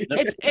saying.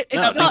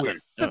 It's not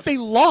that they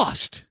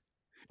lost.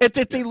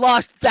 That they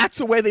lost, that's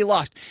the way they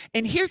lost.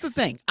 And here's the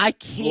thing, I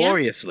can't...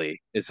 Gloriously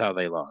is how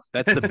they lost.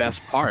 That's the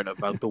best part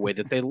about the way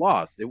that they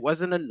lost. It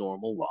wasn't a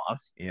normal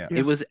loss. Yeah.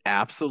 It was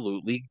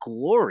absolutely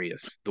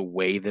glorious, the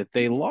way that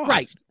they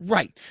lost.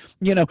 Right.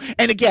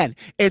 And again,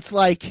 it's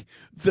like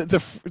the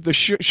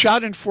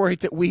schadenfreude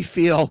that we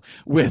feel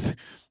with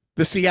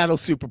the Seattle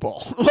Super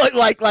Bowl.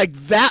 like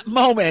that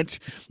moment,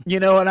 you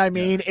know what I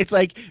mean? It's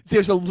like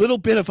there's a little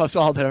bit of us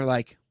all that are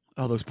like,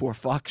 oh, those poor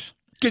fucks.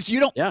 Because you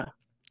don't... Yeah.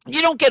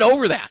 You don't get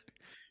over that.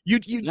 You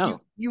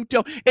don't.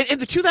 In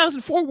the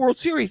 2004 World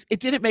Series,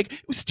 it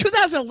was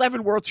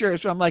 2011 World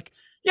Series. So I'm like,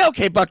 yeah,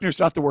 okay, Buckner's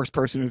not the worst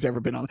person who's ever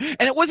been on.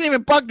 And it wasn't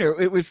even Buckner.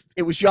 It was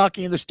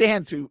Jockey in the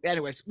stands who,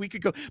 anyways, we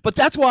could go. But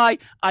that's why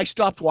I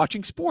stopped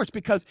watching sports,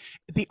 because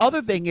the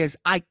other thing is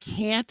I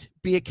can't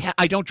be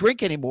I don't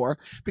drink anymore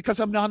because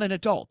I'm not an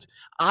adult.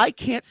 I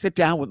can't sit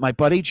down with my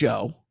buddy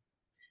Joe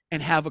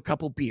and have a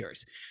couple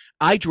beers.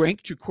 I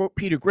drink, to quote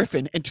Peter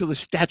Griffin, until the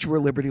Statue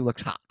of Liberty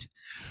looks hot.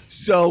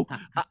 So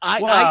but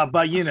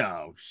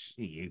to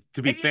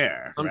be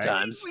fair,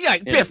 sometimes,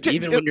 right? Yeah, Biff,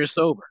 even when you're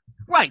sober,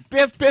 right?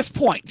 Biff's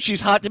point.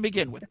 She's hot to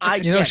begin with.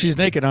 She's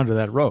naked under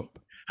that rope.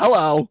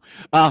 Hello,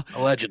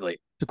 allegedly.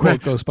 To quote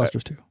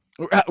Ghostbusters 2.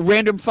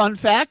 Random fun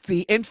fact: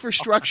 the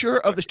infrastructure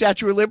of the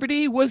Statue of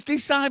Liberty was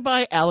designed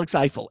by Alex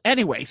Eiffel.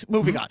 Anyways,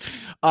 moving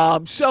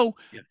on. So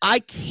yes. I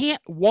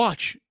can't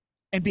watch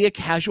and be a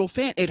casual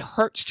fan. It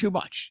hurts too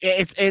much.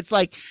 It's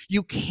like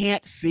you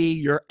can't see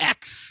your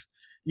ex,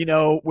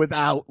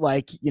 without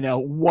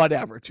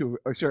whatever to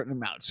a certain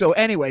amount. So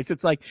anyways,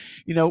 it's like,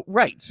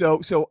 right.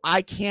 So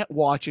I can't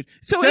watch it.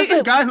 So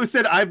the guy who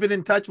said, I've been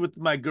in touch with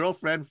my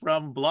girlfriend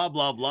from blah,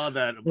 blah, blah.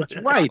 That's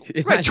right.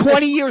 Right.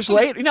 20 years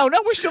later. No,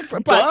 we're still,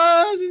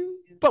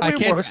 but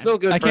we're still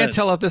good. I can't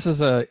tell if this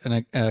is a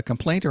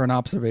complaint or an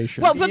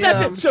observation. Well, but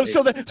that's it.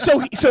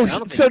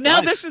 So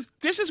now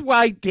this is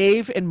why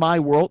Dave and my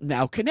world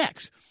now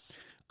connects.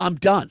 I'm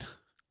done.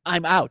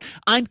 I'm out.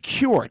 I'm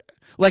cured.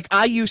 Like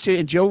I used to,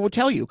 and Joe will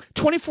tell you,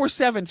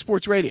 24/7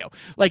 sports radio.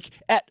 Like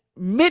at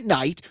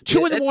midnight,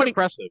 2 in the morning.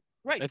 Impressive.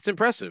 Right. It's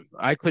impressive.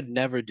 I could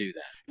never do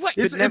that. Right.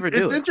 Could never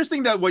do It's it.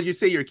 interesting that what you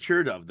say you're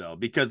cured of though,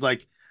 because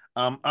like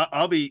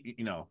I'll be,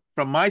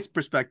 from my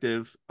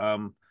perspective,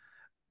 so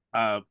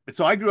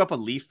I grew up a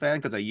Leaf fan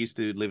because I used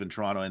to live in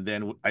Toronto, and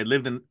then I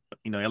lived in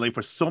LA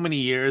for so many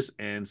years,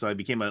 and so I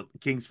became a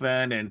Kings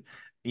fan. And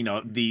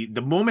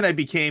the moment I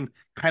became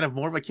kind of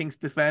more of a Kings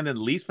fan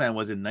than Leafs fan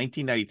was in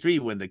 1993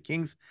 when the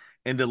Kings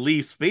and the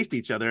Leafs faced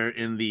each other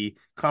in the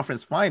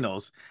conference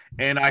finals,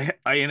 and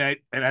and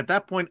at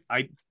that point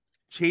I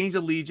changed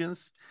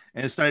allegiance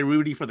and started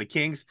rooting for the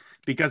Kings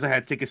because I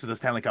had tickets to the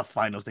Stanley Cup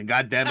Finals. And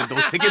God damn it,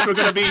 those tickets were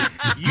going to be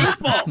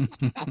useful.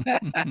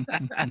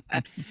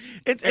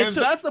 And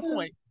that's the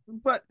point.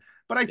 But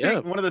I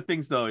think one of the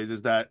things though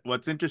is that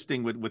what's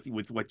interesting with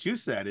what you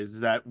said is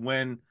that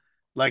when,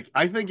 like,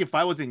 I think if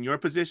I was in your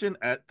position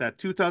at that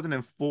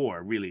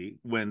 2004, really,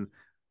 when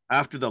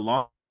after the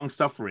long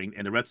suffering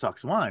and the Red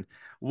Sox won,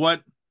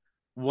 what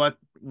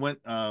went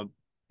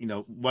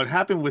what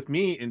happened with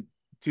me in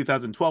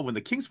 2012 when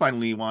the Kings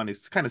finally won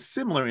is kind of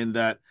similar in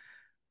that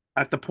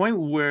at the point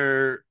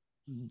where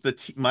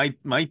my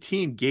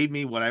team gave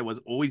me what I was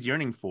always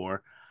yearning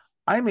for,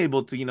 I'm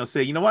able to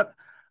say, you know what,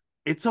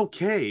 it's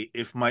okay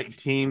if my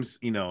teams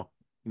kind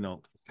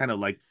of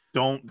like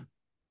don't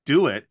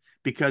do it,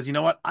 because you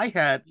know what, I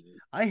had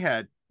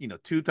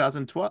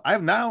 2012, I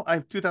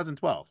have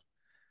 2012,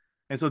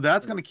 and so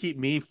that's going to keep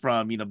me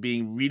from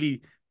being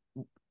really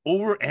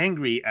over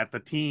angry at the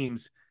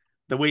teams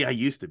the way I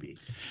used to be.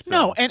 So,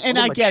 no, and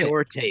I get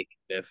it. Take,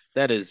 Biff.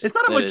 That is. It's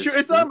not a mature.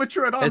 It's not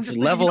mature at all. It's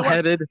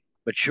level-headed,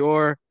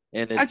 mature,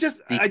 and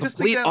it's the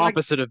complete think that,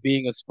 opposite of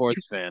being a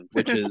sports fan,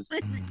 which is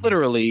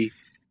literally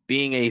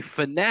being a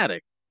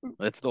fanatic.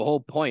 That's the whole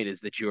point. Is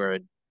that you are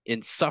an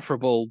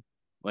insufferable,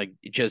 like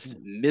just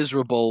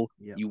miserable.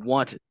 Yeah. You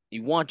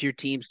want your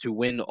teams to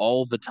win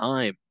all the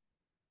time.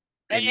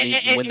 And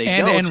when they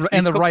don't,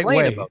 and the right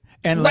way,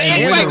 in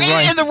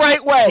the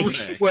right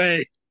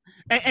way.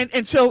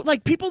 And so,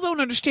 like, people don't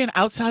understand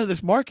outside of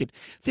this market,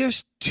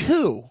 there's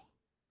 2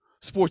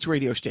 sports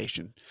radio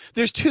stations.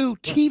 There's 2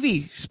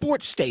 TV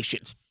sports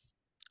stations.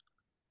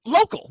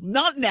 Local,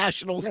 not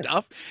national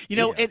stuff,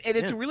 and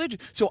it's a religion.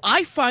 So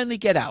I finally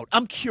get out.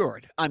 I'm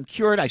cured.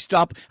 I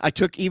stopped. I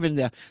took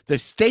even the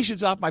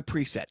stations off my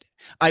preset.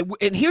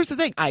 And here's the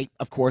thing.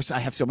 Of course, I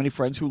have so many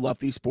friends who love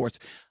these sports.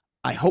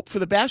 I hope for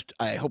the best.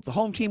 I hope the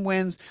home team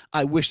wins.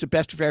 I wish the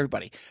best for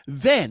everybody.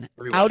 Then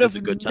out of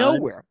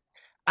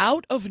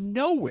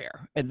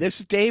nowhere, and this,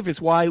 Dave, is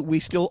why we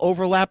still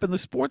overlap in the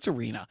sports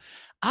arena.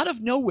 Out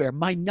of nowhere,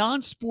 my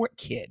non-sport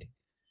kid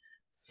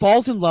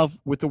falls in love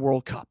with the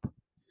World Cup.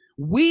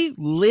 We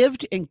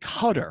lived in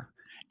Qatar,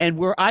 and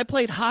where I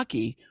played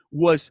hockey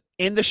was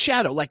in the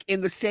shadow, like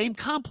in the same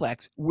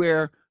complex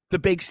where the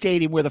big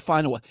stadium where the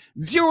final was.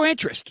 Zero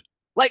interest.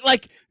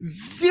 Like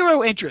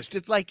zero interest.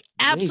 It's like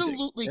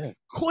absolutely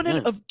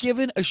couldn't have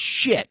given a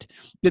shit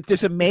that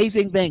this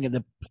amazing thing and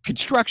the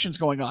construction's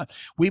going on.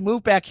 We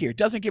moved back here.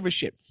 Doesn't give a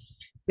shit.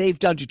 They've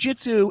done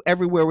jiu-jitsu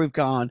everywhere we've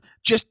gone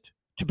just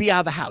to be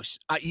out of the house.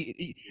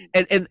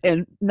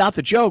 And not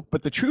the joke,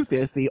 but the truth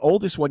is the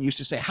oldest one used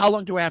to say, how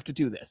long do I have to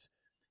do this?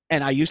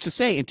 And I used to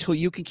say, until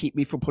you can keep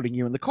me from putting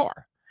you in the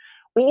car.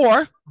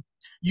 Or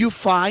you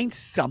find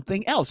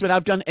something else. But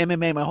I've done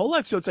MMA my whole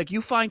life. So it's like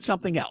you find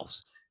something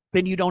else.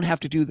 Then you don't have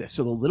to do this.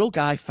 So the little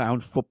guy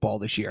found football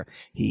this year.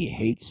 He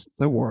hates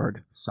the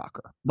word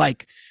soccer.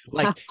 Like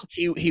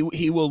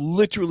he will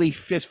literally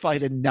fist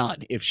fight a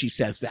nun if she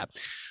says that.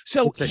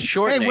 So it's a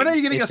short. Hey, when are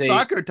you getting a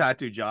soccer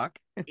tattoo, Jock?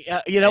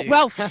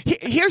 Well,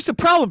 here's the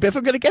problem, Biff.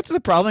 I'm going to get to the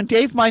problem, and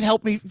Dave might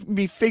help me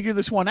figure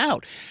this one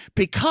out,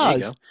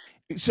 because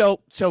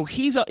so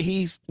he's a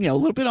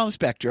little bit on the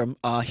spectrum.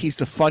 He's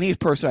the funniest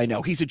person I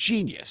know. He's a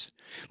genius.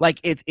 Like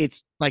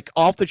it's like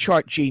off the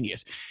chart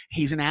genius.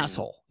 He's an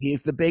asshole. He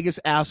is the biggest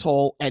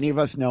asshole any of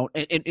us know.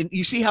 And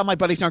you see how my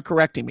buddies aren't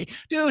correcting me.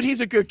 Dude,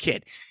 he's a good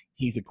kid.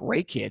 He's a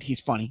great kid. He's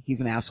funny. He's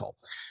an asshole.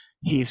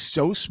 He is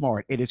so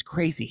smart. It is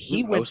crazy.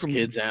 He went from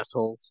kids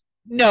assholes.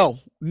 No,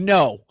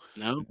 not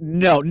my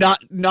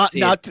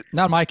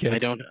kids.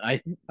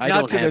 I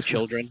don't have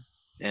children,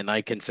 and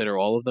I consider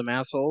all of them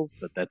assholes,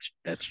 but that's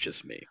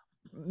just me.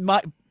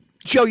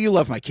 Joe, you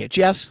love my kids,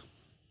 yes?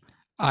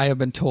 I have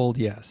been told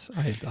yes.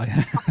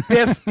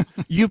 Biff,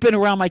 you've been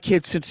around my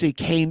kids since he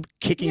came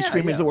kicking and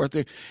screaming to the world.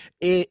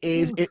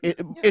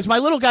 Is my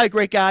little guy a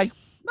great guy?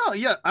 No,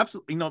 yeah,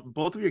 absolutely.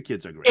 Both of your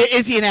kids are great.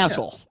 Is he an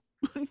asshole?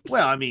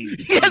 Well, I mean,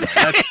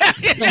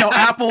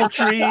 apple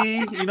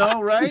tree,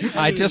 right?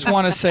 I just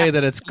want to say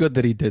that it's good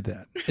that he did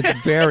that. It's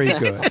very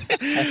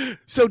good.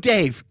 So,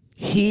 Dave,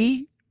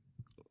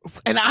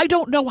 and I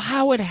don't know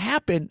how it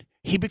happened.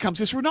 He becomes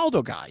this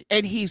Ronaldo guy,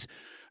 and he's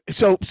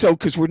so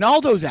because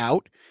Ronaldo's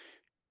out,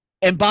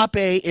 and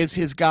Mbappe is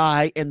his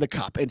guy in the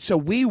cup, and so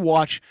we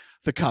watch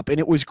the cup, and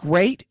it was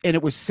great, and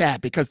it was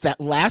sad because that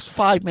last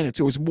 5 minutes,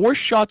 there was more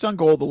shots on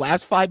goal the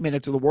last 5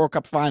 minutes of the World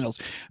Cup finals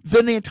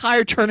than the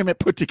entire tournament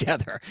put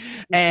together.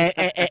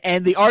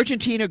 And the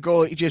Argentina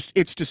goal,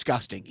 it's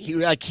disgusting.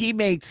 He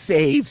made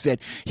saves that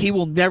he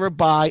will never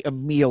buy a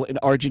meal in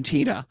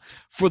Argentina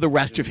for the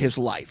rest of his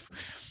life.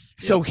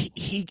 So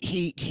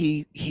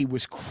he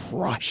was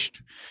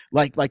crushed,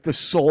 like the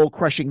soul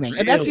crushing thing.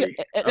 And that's Really?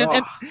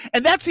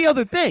 and that's the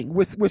other thing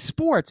with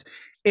sports.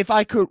 If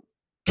I could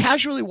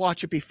casually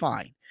watch it, be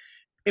fine.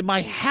 And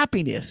my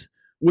happiness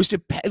was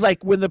to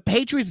like when the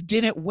Patriots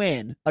didn't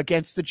win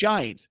against the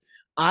Giants,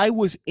 I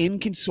was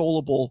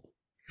inconsolable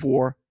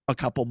for a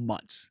couple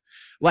months.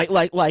 Like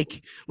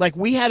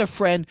we had a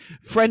friend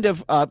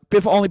of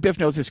Biff. Only Biff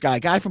knows this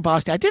guy from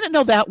Boston. I didn't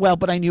know that well,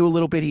 but I knew a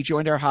little bit. He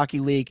joined our hockey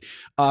league.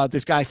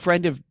 This guy,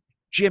 friend of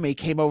Jimmy,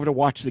 came over to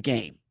watch the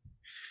game.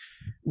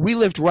 We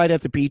lived right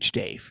at the beach,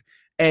 Dave,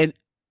 and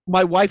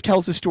my wife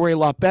tells the story a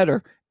lot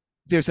better.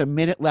 There's a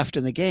minute left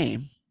in the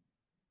game.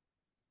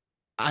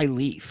 I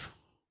leave.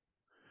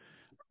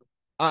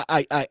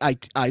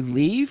 I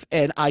leave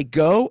and I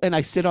go and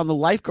I sit on the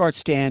lifeguard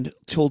stand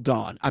till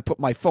dawn. I put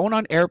my phone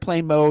on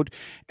airplane mode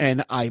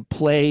and I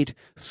played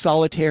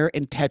solitaire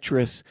and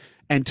Tetris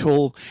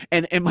until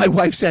and my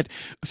wife said,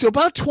 so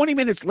about 20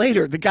 minutes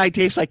later, the guy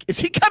Dave's like, is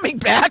he coming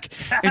back?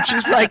 And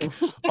she's like,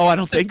 oh, I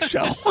don't think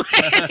so.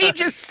 And he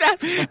just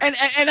sat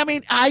and I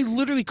mean, I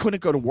literally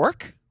couldn't go to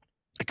work.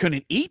 I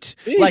couldn't eat.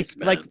 Jeez,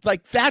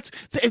 like that's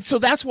and so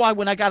that's why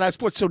when I got out of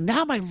sports. So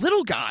now my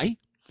little guy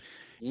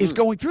is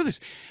going through this.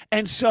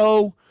 And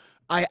so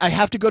I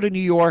have to go to New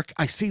York.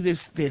 I see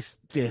this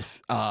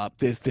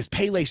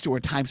Pele store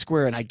in Times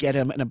Square, and I get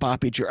him an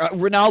Mbappe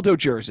Ronaldo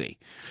jersey.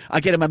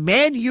 I get him a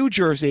Man U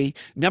jersey,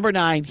 number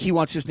 9. He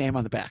wants his name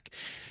on the back.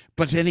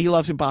 But then he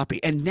loves Mbappe.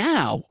 And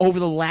now,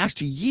 over the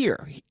last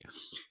year,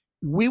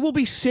 we will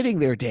be sitting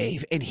there,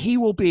 Dave, and he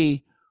will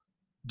be,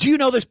 do you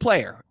know this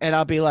player? And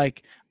I'll be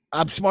like,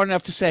 I'm smart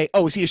enough to say,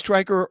 oh, is he a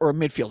striker or a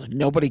midfielder?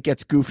 Nobody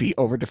gets goofy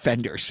over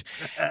defenders.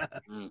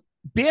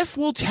 Biff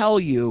will tell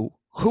you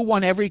who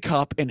won every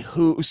cup and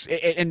who's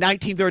in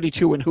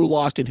 1932 and who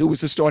lost and who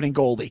was the starting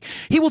goalie.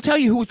 He will tell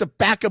you who was the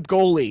backup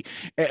goalie.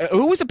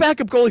 Who was the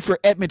backup goalie for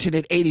Edmonton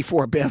in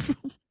 84, Biff?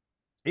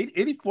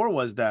 84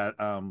 was that.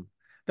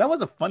 That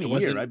was a funny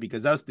year, right?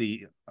 Because that's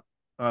the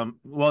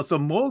well, so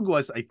Moog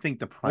was, I think,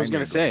 the primary.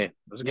 I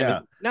was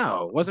gonna say,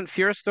 no, wasn't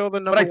Fear still the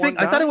number but one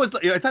guy? I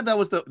thought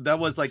that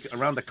was like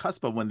around the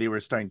cusp of when they were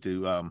starting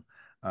to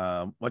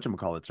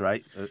whatchamacallits,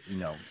 right?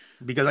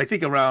 Because I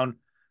think around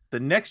after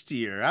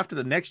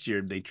the next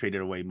year, they traded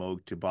away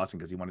Moog to Boston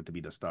because he wanted to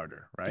be the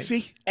starter, right?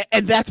 See,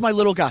 and that's my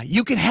little guy.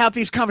 You can have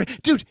these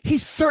conversations. Dude,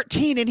 he's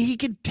 13 and he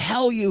can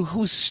tell you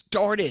who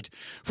started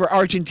for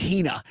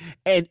Argentina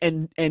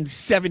and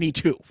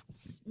 72.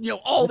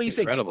 All these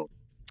things. Incredible.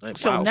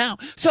 So now,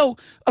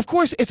 of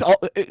course, it's all,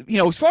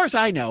 as far as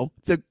I know,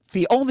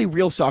 the only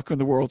real soccer in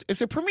the world is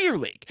the Premier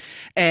League.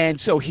 And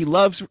so he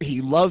loves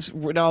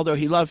Ronaldo.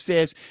 He loves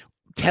this.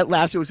 Ted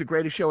Lasso was the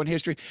greatest show in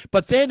history.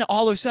 But then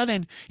all of a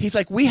sudden, he's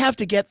like, we have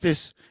to get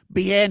this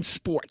beyond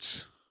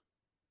sports.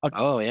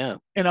 Oh, yeah.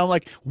 And I'm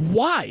like,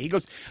 why? He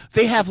goes,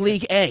 they have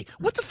League A.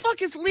 What the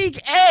fuck is League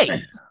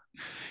A?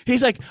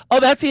 He's like, oh,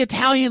 that's the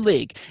Italian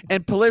league.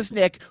 And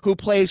Pulisic, who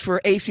plays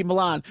for AC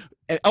Milan.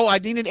 And, oh, I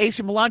need an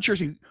AC Milan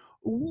jersey.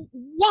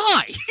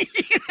 Why?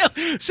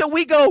 So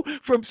we go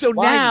from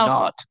Why now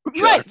not?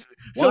 right.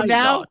 So Why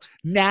not?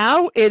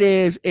 now it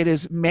is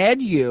Man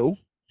U,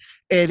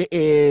 it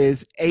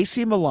is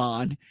AC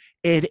Milan,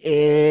 it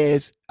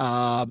is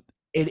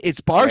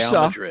it's Barca,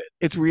 Real Madrid.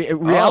 it's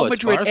Real Oh, it's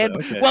Madrid, Barca, and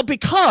okay. well,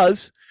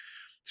 because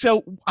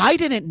so I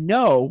didn't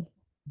know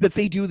that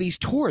they do these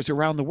tours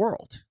around the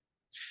world,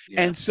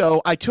 Yeah. and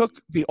so I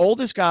took the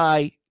oldest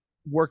guy.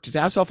 Worked his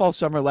ass off all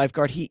summer,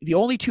 lifeguard. The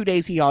only 2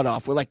 days he got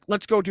off, we're like,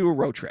 let's go do a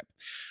road trip.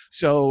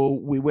 So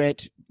we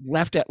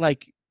left at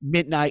like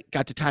midnight,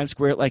 got to Times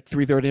Square at like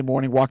 3:30 in the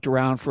morning, walked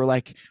around for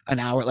like an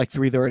hour at like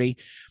 3:30,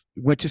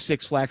 went to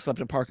Six Flags, slept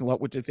in the parking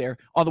lot, went to there,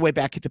 on the way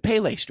back at the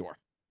Pele store.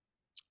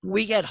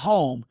 We get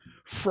home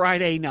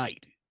Friday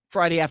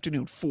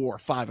afternoon, 4,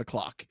 5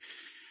 o'clock.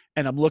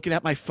 And I'm looking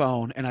at my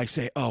phone and I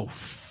say, oh,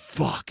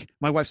 fuck.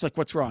 My wife's like,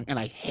 what's wrong? And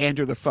I hand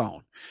her the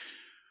phone.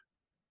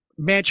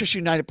 Manchester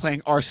United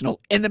playing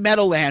Arsenal in the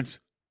Meadowlands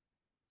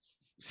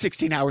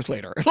 16 hours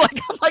later.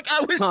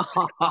 I was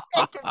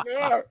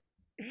there.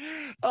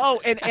 Oh,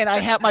 and I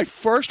had my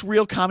first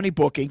real comedy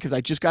booking because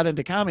I just got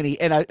into comedy,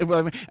 and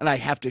I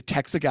have to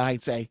text the guy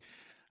and say,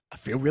 I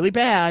feel really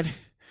bad.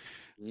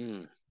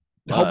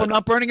 Hope I'm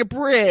not burning a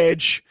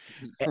bridge.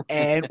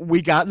 And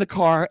we got in the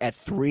car at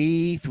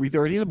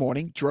 3:30 in the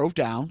morning, drove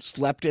down,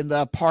 slept in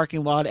the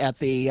parking lot at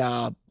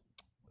the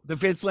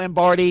Vince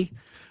Lombardi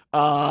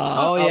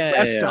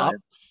rest stop.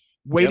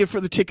 Waited for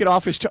the ticket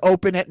office to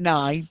open at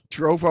 9,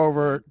 drove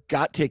over,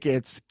 got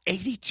tickets.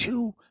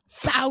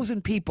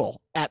 82,000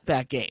 people at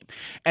that game.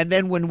 And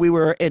then when we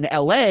were in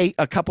LA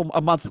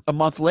a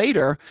month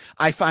later,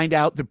 I find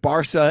out that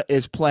Barca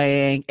is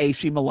playing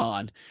AC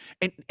Milan.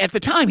 And at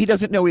the time he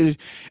doesn't know either.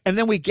 And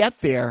then we get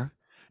there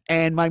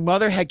and my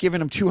mother had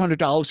given him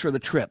 $200 for the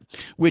trip,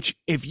 which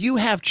if you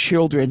have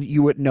children,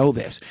 you would know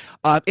this.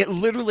 It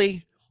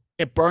literally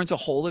it burns a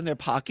hole in their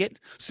pocket,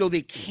 so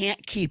they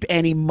can't keep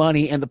any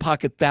money in the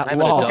pocket that I'm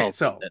an long. adult.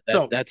 So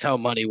That's how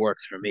money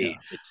works for me.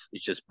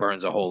 It just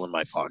burns a hole in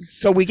my pocket.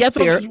 So we get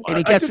there, So and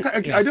it gets.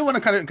 I do want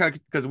to kind of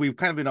because we've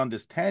kind of been on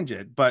this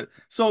tangent, but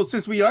so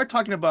since we are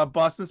talking about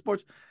Boston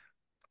sports,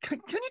 can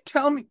you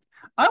tell me?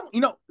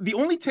 The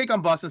only take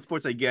on Boston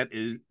sports I get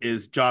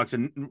is Jocks,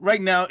 and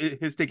right now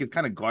his take is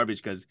kind of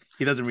garbage because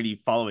he doesn't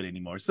really follow it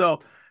anymore.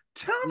 So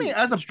tell me,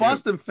 as a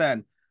Boston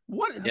fan,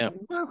 how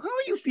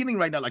are you feeling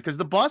right now? Like, because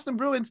the Boston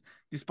Bruins,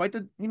 despite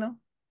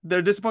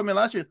their disappointment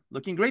last year,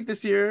 looking great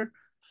this year.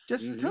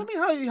 Just tell me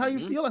how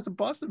you feel as a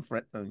Boston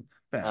fan.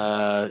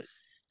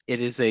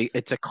 It's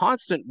a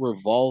constant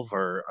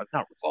revolver,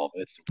 not revolver.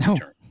 It's the No.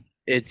 term.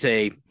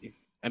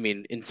 I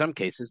mean, in some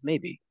cases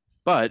maybe,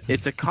 but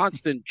it's a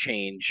constant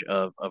change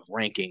of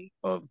ranking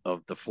of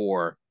the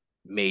four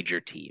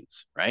major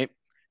teams, right?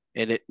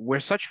 And we're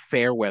such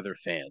fair weather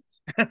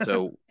fans,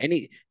 so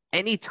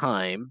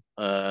anytime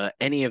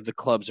any of the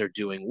clubs are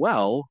doing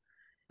well,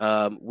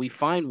 we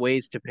find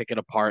ways to pick it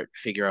apart and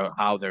figure out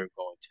how they're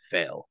going to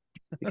fail,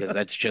 because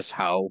that's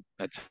how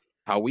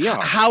we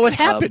are. How it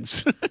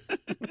happens.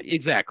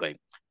 Exactly.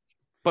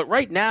 But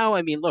right now,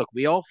 I mean, look,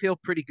 we all feel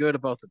pretty good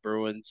about the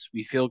Bruins.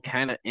 We feel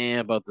kind of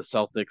about the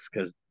Celtics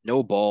because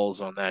no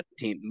balls on that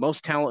team.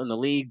 Most talent in the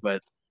league,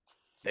 but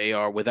they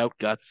are without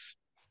guts.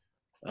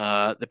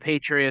 The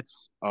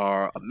Patriots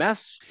are a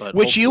mess, but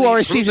which you are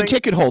a season improving.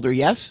 ticket holder,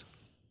 yes?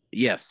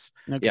 Yes.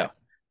 Okay.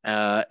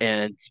 Yeah.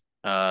 And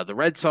the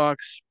Red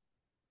Sox,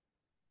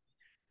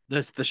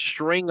 the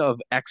string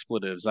of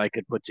expletives I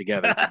could put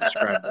together to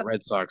describe the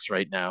Red Sox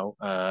right now.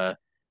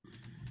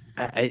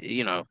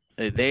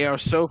 They are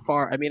so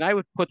far. I mean, I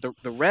would put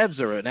the Revs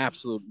are an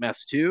absolute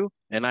mess too,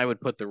 and I would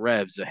put the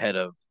Revs ahead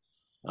of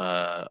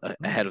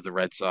the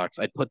Red Sox.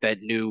 I'd put that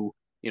new,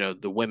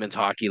 the Women's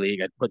Hockey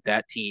League. I'd put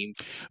that team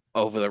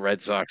over the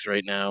Red Sox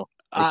right now.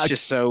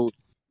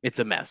 It's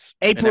a mess.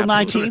 April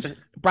 19th,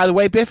 by the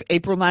way, Biff,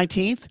 April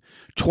 19th,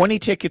 20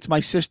 tickets,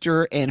 my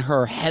sister and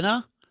her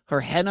henna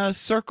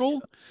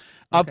circle.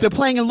 They're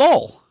playing in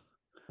Lowell.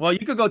 Well,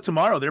 you could go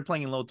tomorrow. They're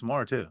playing in Lowell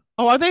tomorrow too.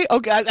 Oh, are they?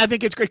 Okay, I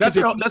think it's great. That's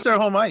their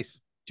home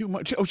ice. Too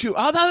much. Oh,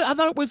 I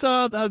thought it was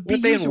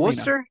they in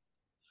Worcester.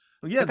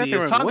 Well, yeah,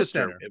 the Tonga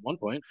Center at one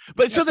point.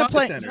 But so they're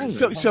playing.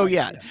 So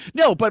yeah.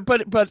 No, but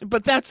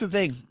that's the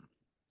thing.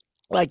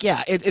 Like,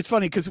 yeah, it's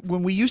funny because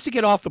when we used to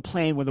get off the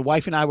plane, when the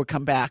wife and I would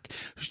come back,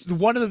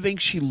 one of the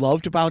things she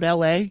loved about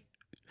LA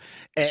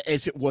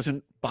is it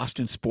wasn't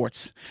Boston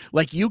sports.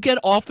 Like, you get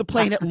off the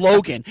plane at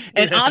Logan,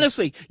 and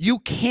honestly, you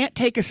can't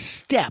take a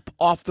step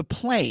off the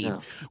plane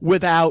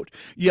without,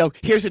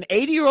 here's an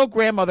 80-year-old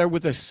grandmother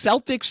with a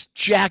Celtics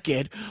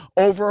jacket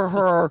over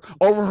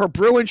her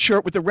Bruins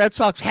shirt with the Red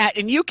Sox hat,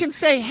 and you can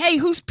say, hey,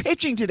 who's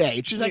pitching today?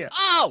 And she's like,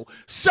 oh,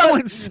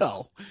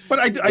 so-and-so. But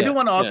I do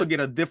want to also get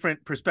a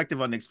different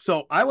perspective on this.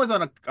 So I was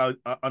on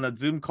a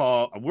Zoom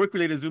call, a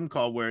work-related Zoom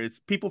call, where it's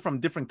people from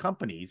different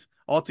companies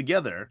all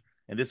together,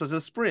 and this was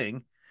a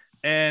spring,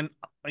 and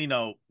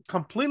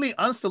completely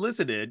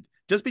unsolicited,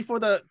 just before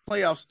the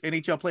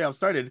NHL playoffs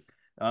started,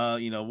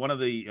 one of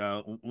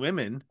the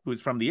women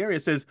who's from the area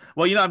says,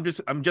 well, I'm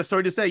just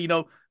sorry to say,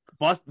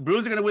 Boston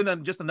Bruins are going to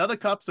win just another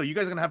cup, so you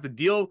guys are going to have to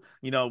deal,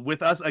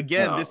 with us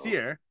again this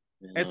year.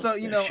 And so,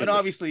 and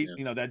obviously,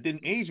 that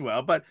didn't age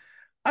well, but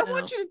I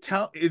want you to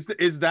tell,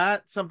 is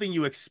that something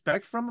you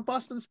expect from a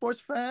Boston sports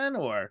fan,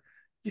 or?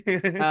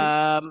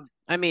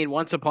 I mean,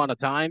 once upon a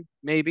time,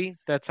 maybe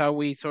that's how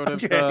we sort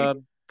of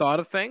thought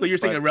of things. So you're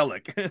saying a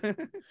relic.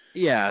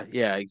 Yeah,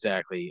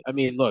 exactly. I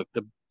mean, look,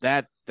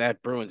 that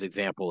Bruins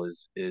example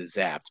is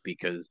apt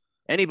because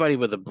anybody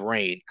with a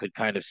brain could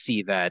kind of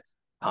see that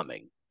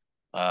coming.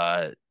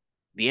 The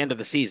end of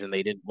the season,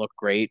 they didn't look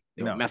great.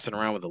 They were messing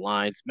around with the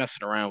lines,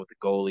 messing around with the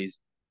goalies,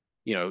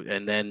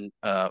 and then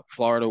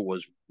Florida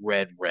was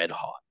red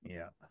hot.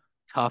 Yeah.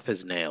 Tough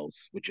as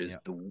nails, which is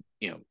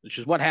which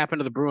is what happened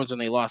to the Bruins when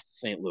they lost to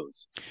St.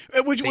 Louis.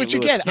 Which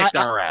again,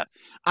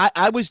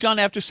 I was done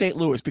after St.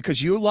 Louis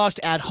because you lost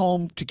at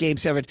home to Game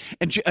 7,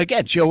 and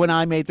again, Joe and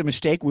I made the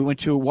mistake. We went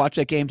to watch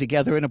that game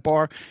together in a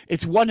bar.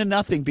 It's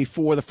 1-0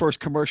 before the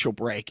first commercial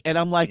break, and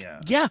I'm like,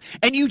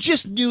 and you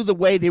just knew the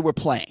way they were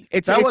playing.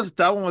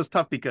 That one was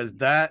tough because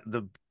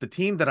the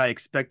team that I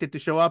expected to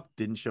show up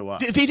didn't show up.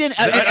 They didn't.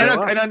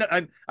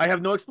 I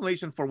have no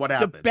explanation for what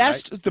happened.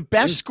 The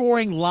best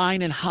scoring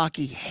line in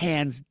hockey,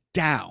 hands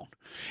down.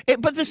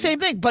 But the same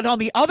thing. But on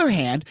the other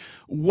hand,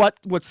 what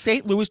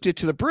St. Louis did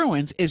to the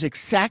Bruins is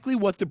exactly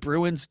what the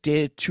Bruins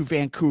did to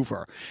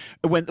Vancouver.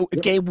 When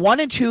game 1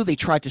 and 2, they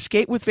tried to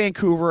skate with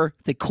Vancouver.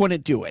 They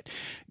couldn't do it.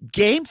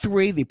 Game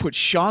 3, they put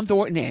Sean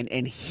Thornton in,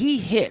 and he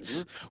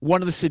hits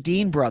one of the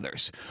Sedin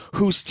brothers,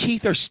 whose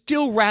teeth are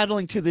still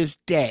rattling to this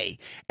day.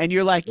 And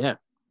you're like,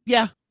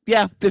 yeah,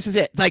 this is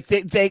it. Like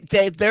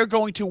they're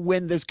going to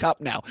win this cup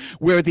now.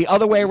 Where the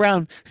other way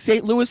around,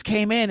 St. Louis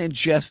came in and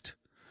just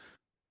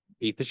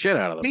beat the shit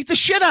out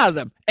of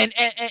them.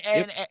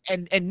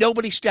 And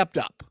nobody stepped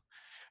up.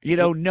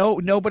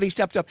 Nobody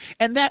stepped up,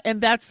 and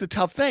that's the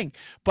tough thing.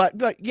 But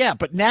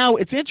now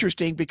it's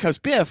interesting because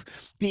Biff.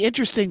 The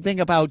interesting thing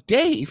about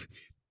Dave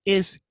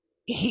is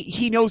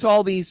he knows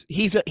all these.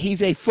 He's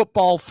a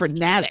football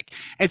fanatic,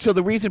 and so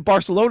the reason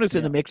Barcelona's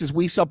in the mix is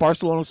we saw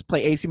Barcelona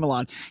play AC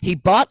Milan. He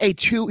bought a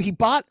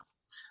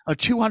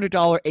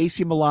 $200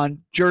 AC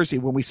Milan jersey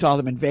when we saw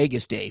them in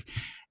Vegas, Dave,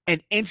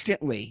 and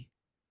instantly,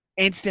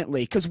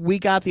 because we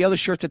got the other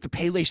shirts at the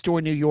Pele store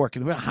in New York,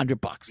 and they were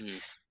 $100.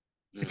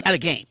 It's at a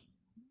game.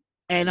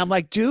 And I'm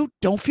like, dude,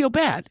 don't feel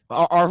bad.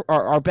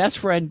 Our best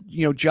friend,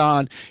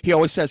 John, he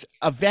always says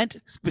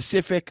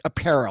event-specific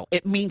apparel.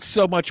 It means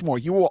so much more.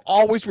 You will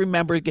always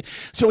remember it.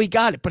 So he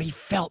got it, but he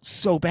felt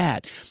so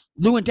bad.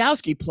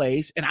 Lewandowski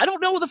plays, and I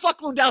don't know who the fuck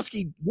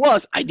Lewandowski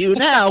was. I do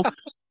now.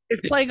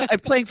 Is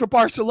playing for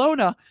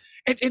Barcelona.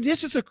 And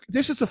this is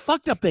a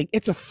fucked up thing.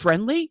 It's a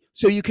friendly,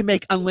 so you can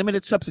make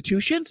unlimited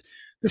substitutions.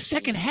 The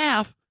second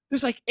half,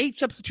 there's like 8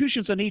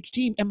 substitutions on each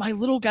team. And my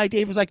little guy,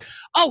 Dave, was like,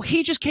 oh,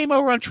 he just came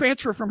over on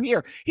transfer from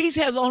here. He's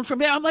had loan from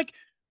there. I'm like,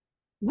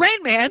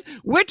 Rain Man,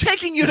 we're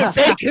taking you to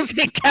Vegas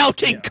and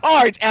counting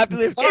cards after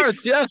this game.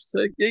 Cards, yes.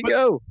 There you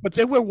go. But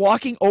then we're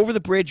walking over the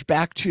bridge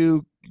back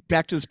to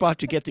the spot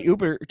to get the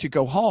Uber to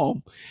go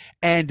home.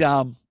 And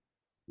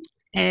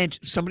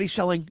somebody's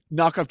selling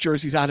knockoff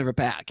jerseys out of a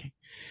bag.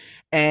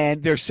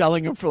 And they're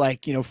selling them for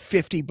like,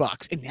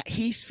 $50. And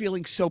he's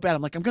feeling so bad.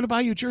 I'm like, I'm going to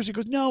buy you a jersey. He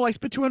goes, no, I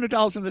spent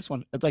 $200 on this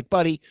one. It's like,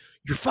 buddy,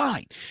 you're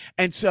fine.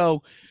 And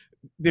so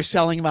they're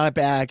selling them out of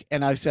bag.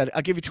 And I said,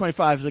 I'll give you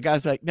 25. The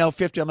guy's like, no,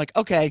 50. I'm like,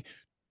 okay,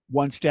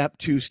 1 step,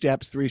 2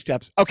 steps, 3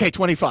 steps. Okay,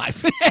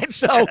 25. And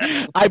so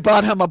I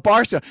bought him a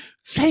Barca,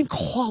 same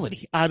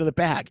quality out of the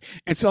bag.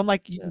 And so I'm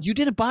like, you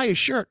didn't buy a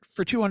shirt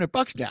for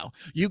 $200 now.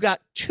 You got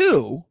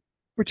 2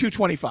 for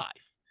 $225.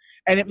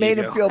 And it made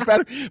him feel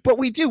better. But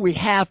we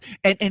have,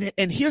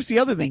 and here's the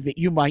other thing that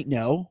you might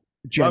know,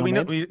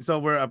 gentlemen. So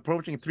we're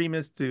approaching 3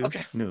 minutes to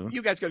noon.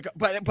 You guys got to go.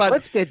 But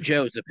let's get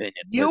Joe's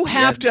opinion. You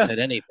have to said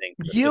anything.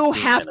 You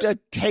have to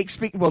take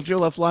Well, Joe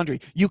loves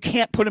laundry. You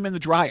can't put him in the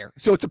dryer,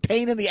 so it's a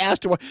pain in the ass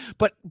to.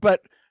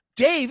 But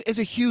Dave is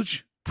a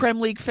huge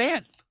Prem League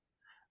fan,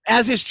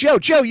 as is Joe.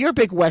 Joe, you're a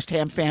big West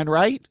Ham fan,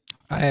 right?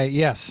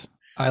 Yes,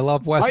 I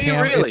love West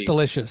Ham. Really? It's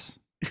delicious.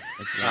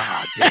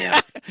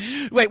 Damn.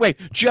 Wait,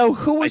 Joe.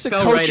 Who was the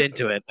coach? Right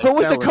into it. Who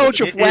was the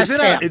coach of West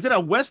Ham? Is it a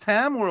West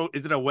Ham or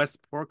is it a West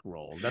Pork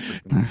roll?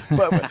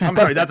 I'm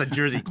sorry, that's a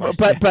Jersey question.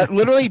 But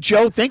literally,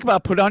 Joe, think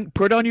about put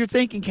on your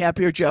thinking cap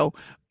here, Joe.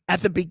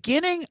 At the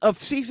beginning of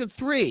season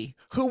 3,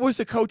 who was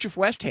the coach of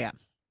West Ham?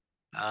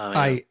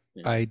 I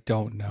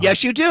don't know.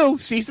 Yes, you do.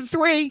 Season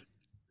 3.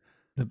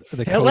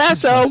 The Ted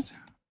Lasso,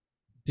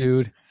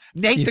 dude.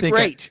 Nate the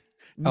Great.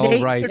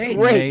 Oh, right.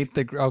 Nate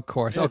the of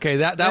course. Okay,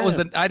 that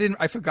was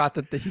I forgot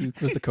that he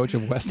was the coach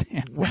of West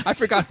Ham. I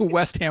forgot who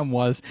West Ham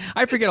was.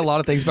 I forget a lot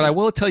of things, but I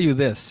will tell you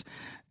this.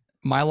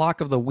 My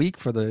lock of the week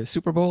for the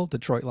Super Bowl,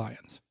 Detroit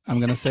Lions. I'm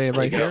going to say it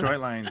right here. Detroit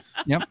Lions.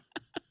 Yep.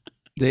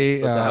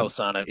 They put the house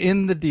on it.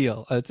 In the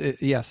deal.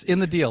 Yes, in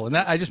the deal. And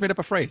that I just made up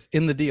a phrase,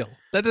 in the deal.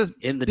 That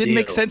didn't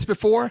make sense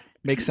before,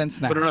 makes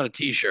sense now. Put it on a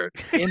t-shirt.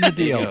 In the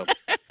deal.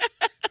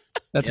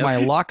 That's my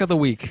lock of the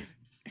week.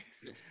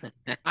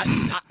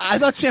 I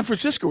thought San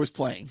Francisco was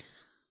playing.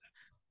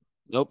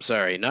 Nope,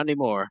 sorry, not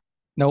anymore.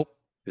 Nope,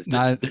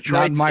 not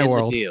in my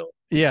world. Deal.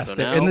 Yes, so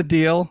they're in the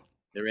deal.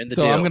 They're in the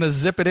deal. So I'm going to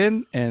zip it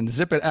in and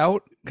zip it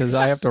out because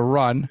I have to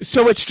run.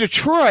 So it's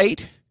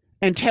Detroit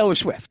and Taylor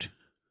Swift.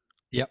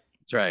 Yep,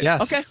 that's right.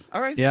 Yes. Okay.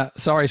 All right. Yeah.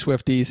 Sorry,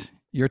 Swifties,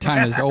 your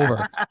time is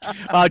over.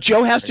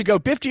 Joe has to go.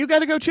 Biff, do you got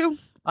to go too?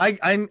 I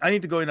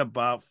need to go in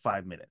about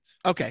 5 minutes.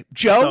 Okay,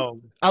 Joe,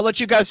 I'll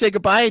let you guys say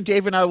goodbye, and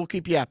Dave and I will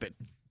keep yapping.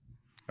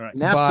 All right.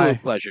 An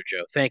absolute pleasure,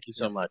 Joe. Thank you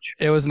so much.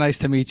 It was nice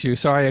to meet you.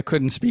 Sorry I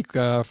couldn't speak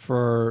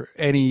for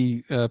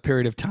any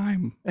period of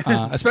time,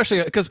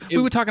 especially because we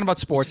were talking about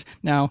sports.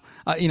 Now,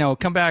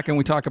 come back and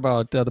we talk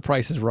about The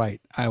Price is Right.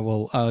 I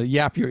will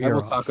yap your ear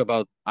off.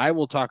 I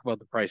will talk about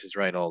The Price is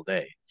Right all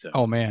day. So,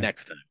 oh man,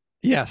 next time.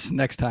 Yes,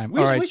 next time.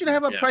 We should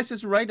have a Price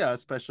is Right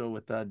special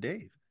with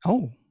Dave.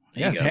 Oh.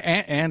 Yes,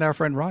 and our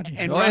friend Rodney.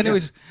 Rodney.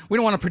 Anyways, we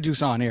don't want to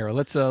produce on air.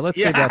 Let's save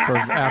that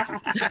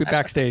for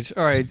backstage.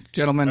 All right,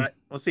 gentlemen. All right,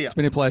 we'll see you. It's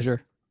been a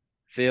pleasure.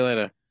 See you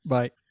later.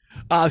 Bye.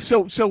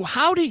 So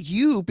how did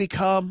you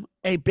become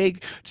a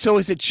big? So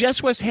is it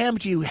just West Ham?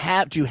 Do you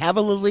have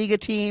a La Liga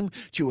team?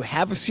 Do you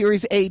have a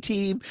Series A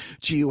team?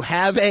 Do you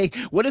have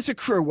what is a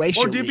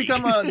Croatia? Or do you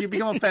league?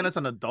 become a fan as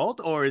an adult,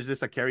 or is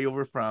this a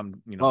carryover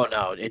from Oh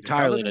no,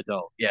 entirely an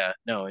adult. Yeah,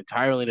 no,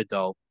 entirely an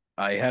adult.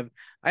 I have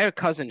a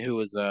cousin who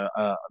was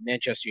a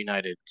Manchester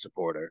United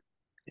supporter,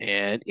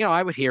 and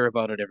I would hear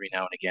about it every now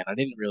and again. I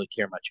didn't really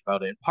care much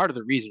about it, and part of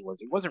the reason was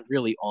it wasn't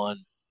really on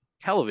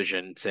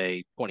television,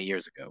 say 20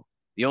 years ago.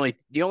 The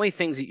only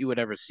things that you would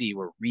ever see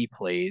were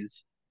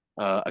replays,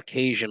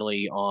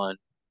 occasionally on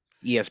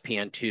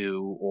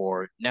ESPN2,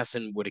 or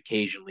Nessun would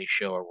occasionally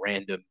show a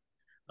random,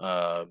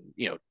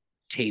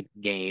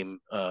 taped game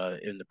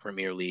in the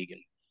Premier League.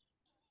 And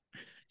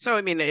so,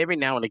 I mean, every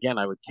now and again,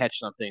 I would catch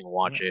something,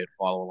 watch it,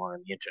 follow along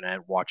on the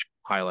internet, watch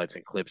highlights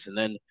and clips. And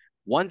then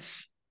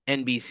once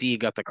NBC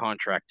got the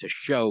contract to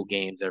show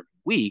games every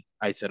week,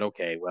 I said,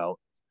 okay, well,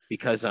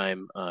 because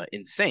I'm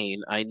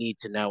insane, I need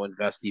to now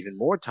invest even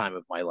more time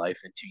of my life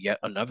into yet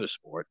another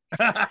sport.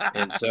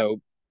 And so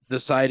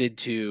decided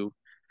to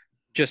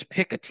just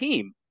pick a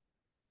team.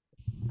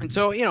 And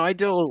so, I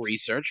did a little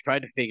research,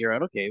 tried to figure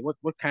out, okay,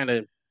 what kind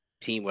of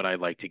team would I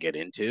like to get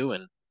into?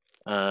 And,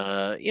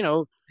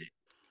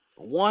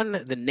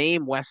 the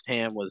name West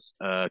Ham was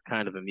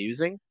kind of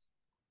amusing.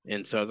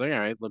 And so I was like, all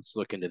right, let's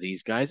look into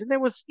these guys. And there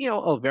was,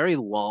 a very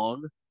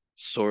long,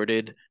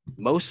 sordid,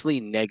 mostly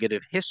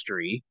negative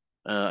history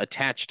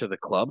attached to the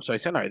club. So I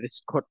said, all right,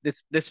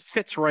 this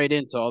fits right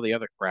into all the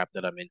other crap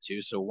that I'm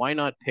into. So why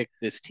not pick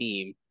this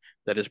team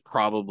that is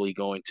probably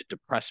going to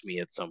depress me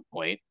at some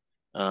point?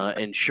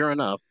 And sure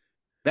enough,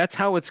 that's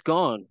how it's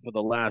gone for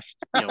the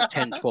last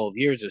 10, 12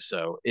 years or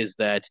so, is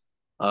that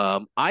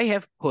I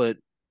have put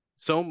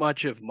so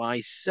much of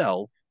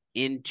myself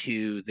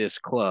into this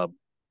club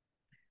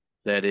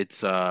that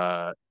it's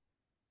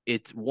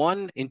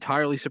one,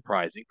 entirely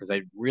surprising because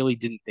I really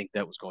didn't think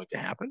that was going to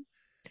happen.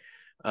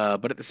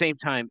 But at the same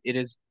time, it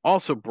has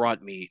also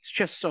brought me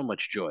just so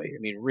much joy. I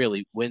mean,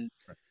 really, when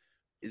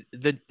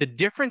the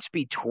difference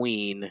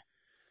between,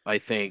 I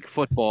think,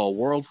 football,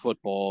 world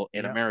football,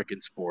 and Yeah.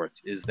 American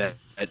sports is that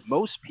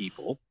most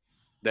people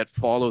that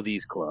follow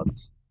these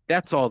clubs,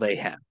 that's all they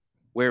have.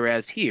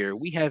 Whereas here,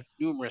 we have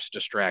numerous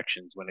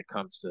distractions when it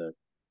comes to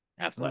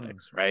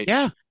athletics, right?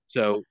 Yeah.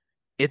 So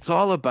it's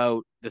all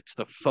about it's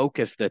the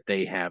focus that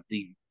they have,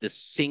 the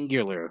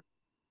singular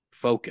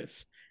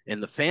focus,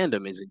 and the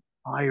fandom is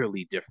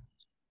entirely different,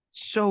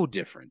 so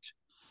different,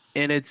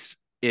 and it's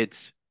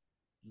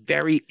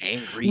very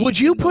angry. Would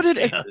you in put most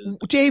it, cases.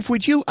 Dave?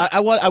 Would you? I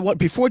want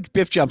before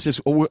Biff jumps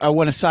this. I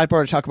want a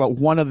sidebar to talk about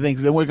one other thing.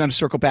 Then we're going to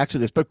circle back to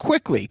this. But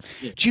quickly,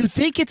 Yeah. do you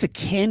think it's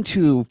akin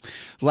to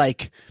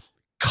like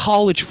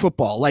college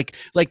football? Like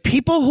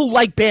people who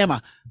like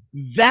Bama,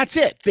 that's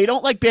it. They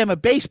don't like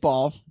Bama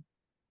baseball.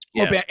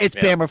 Or it's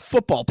Bama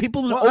football.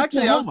 People in Oklahoma.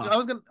 Actually,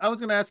 I was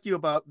gonna ask you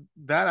about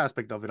that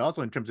aspect of it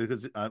also in terms of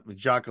because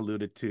Jacques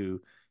alluded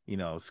to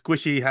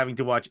Squishy having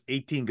to watch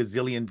 18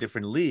 gazillion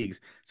different leagues.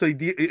 So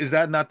is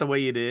that not the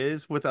way it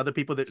is with other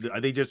people? That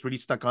are they just really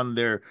stuck on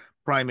their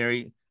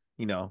primary?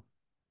 I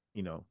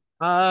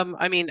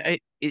mean,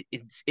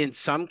 it's in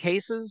some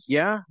cases,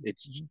 yeah,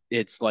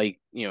 it's like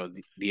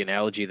the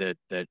analogy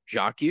that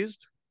Jacques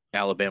used,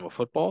 Alabama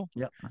football.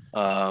 Yeah.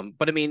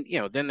 But I mean,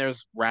 then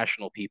there's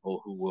rational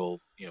people who will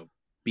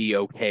be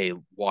okay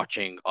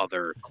watching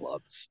other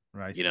clubs.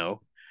 Right.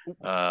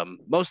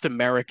 Most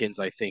Americans,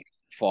 I think,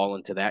 fall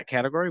into that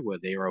category where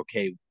they are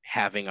okay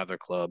having other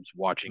clubs,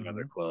 watching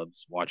other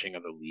clubs, watching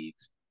other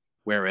leagues.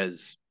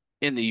 Whereas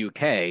in the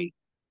UK,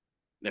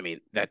 I mean,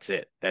 that's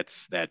it.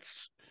 That's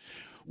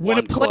When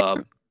one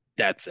club.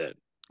 That's it.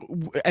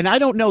 And I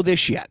don't know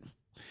this yet.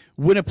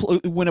 When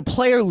a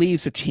player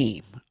leaves a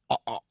team,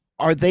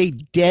 are they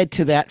dead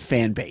to that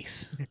fan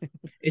base?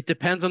 It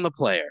depends on the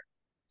player.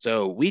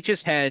 So we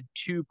just had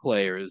two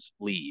players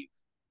leave.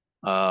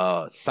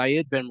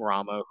 Syed Ben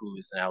Rama, who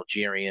is an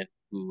Algerian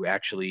who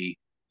actually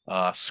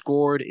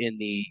scored in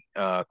the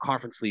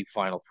Conference League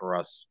final for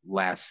us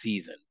last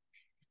season,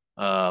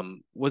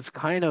 was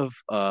kind of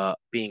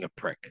being a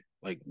prick,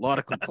 like a lot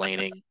of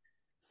complaining.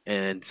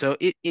 And so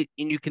and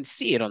you can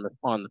see it on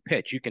the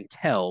pitch. You can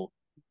tell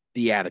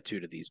the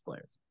attitude of these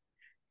players.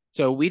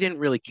 So we didn't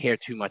really care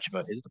too much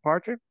about his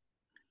departure.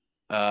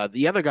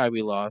 The other guy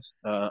we lost,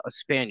 a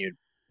Spaniard,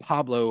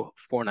 Pablo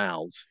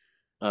Fornals,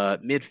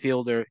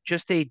 midfielder,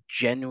 just a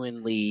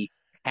genuinely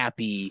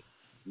happy,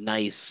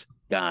 nice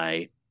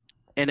guy,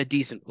 and a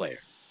decent player.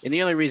 And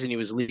the only reason he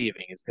was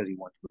leaving is because he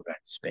wanted to go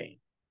back to Spain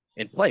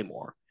and play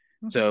more.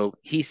 So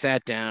he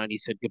sat down, he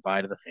said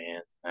goodbye to the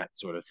fans, that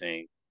sort of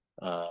thing.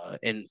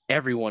 And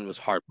everyone was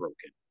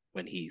heartbroken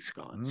when he's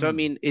gone. So I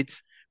mean,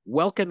 it's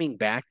welcoming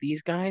back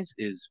these guys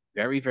is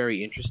very,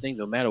 very interesting,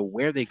 no matter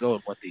where they go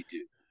and what they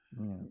do.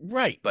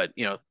 Right. But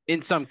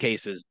in some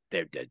cases,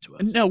 they're dead to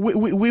us. No,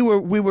 we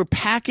were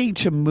packing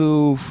to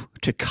move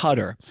to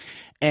Qatar,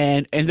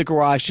 and in the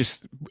garage,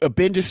 just a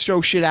bin to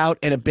throw shit out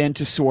and a bin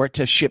to sort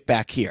to ship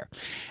back here.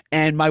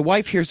 And my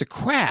wife hears a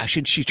crash,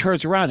 and she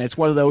turns around. And it's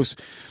one of those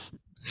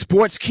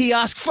sports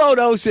kiosk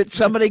photos that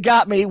somebody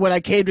got me when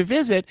I came to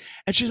visit,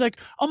 and she's like,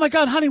 "Oh my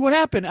God, honey, what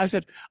happened?" I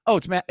said, "Oh,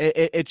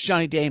 it's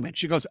Johnny Damon."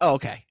 She goes, "Oh,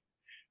 okay."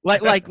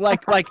 Like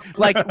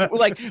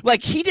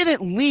he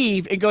didn't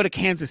leave and go to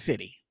Kansas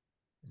City.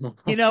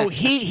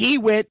 He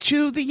went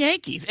to the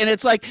Yankees, and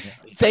it's like,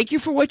 thank you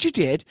for what you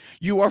did.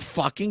 You are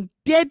fucking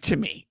dead to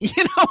me.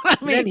 You know what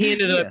I mean?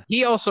 Then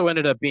he also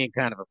ended up being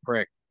kind of a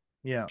prick,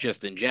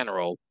 just in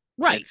general,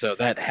 right? And so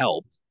that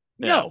helped.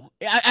 No,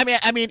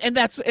 I mean, and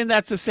that's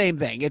the same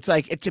thing. It's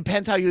like it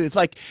depends how you. It's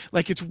like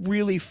it's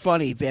really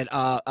funny that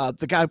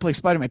the guy who plays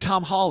Spider-Man,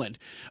 Tom Holland,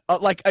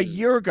 like a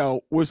year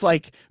ago was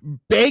like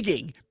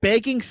begging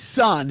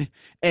Son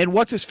and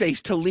what's his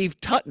face to leave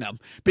Tottenham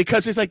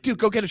because it's like, dude,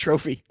 go get a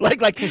trophy.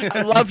 Like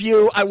I love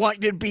you. I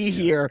want you to be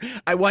here.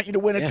 I want you to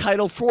win a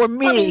title for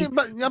me.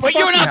 But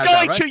you're not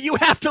going to. You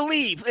have to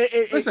leave.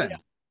 Listen.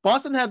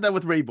 Boston had that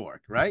with Ray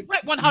Bork, right?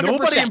 Right, 100%.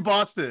 Nobody in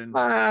Boston,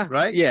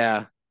 right?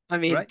 Yeah. I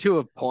mean, Right? to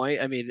a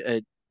point. I mean,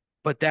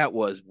 but that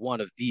was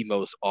one of the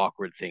most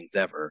awkward things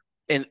ever,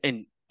 and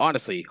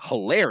honestly,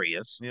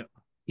 hilarious. Yeah.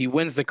 He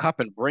wins the cup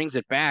and brings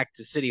it back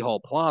to City Hall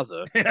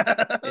Plaza.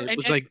 It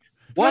was like,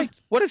 what? right.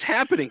 What is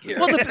happening here?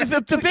 Well,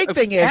 the big I'm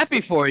thing is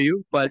happy for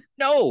you, but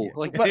no.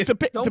 Like, but the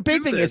don't big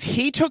do thing this. is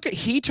he took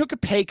a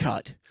pay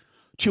cut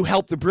to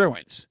help the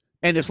Bruins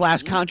in his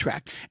last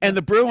contract. And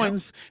the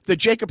Bruins, the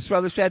Jacobs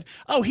brothers said,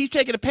 "Oh, he's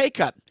taking a pay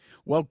cut."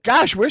 Well,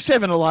 gosh, we're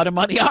saving a lot of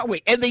money, aren't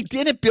we? And they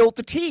didn't build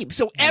the team.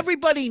 So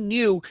everybody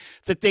knew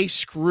that they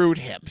screwed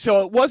him.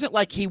 So it wasn't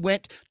like he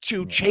went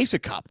to chase a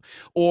cup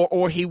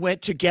or he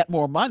went to get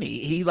more money.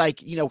 He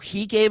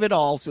he gave it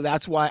all. So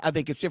that's why I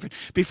think it's different.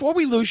 Before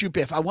we lose you,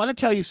 Biff, I want to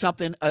tell you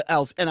something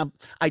else. And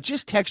I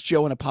just text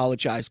Joe and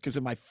apologize because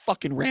of my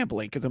fucking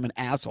rambling because I'm an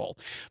asshole.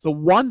 The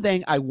one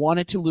thing I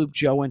wanted to loop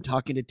Joe in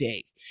talking to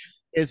Dave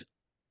is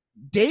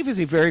Dave is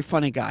a very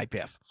funny guy,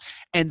 Biff.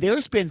 And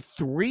there's been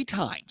 3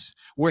 times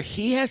where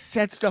he has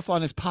said stuff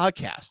on his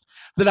podcast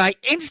that I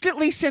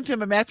instantly sent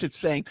him a message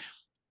saying,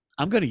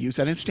 I'm going to use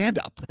that in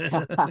stand-up.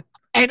 and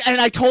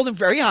I told him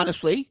very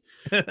honestly,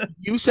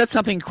 you said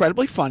something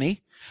incredibly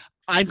funny.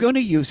 I'm going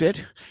to use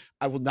it.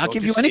 I will not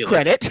give you any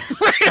credit.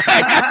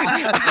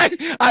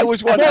 I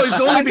was 100%. Well,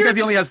 it's only because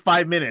he only has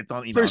 5 minutes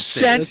on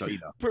percent.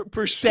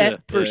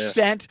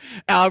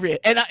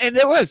 And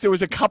there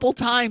was a couple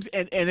times,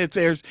 and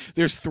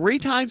there's 3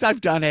 times I've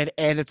done it,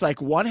 and it's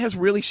like one has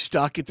really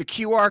stuck. It's a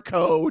QR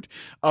code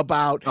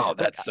about. Oh,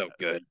 that's so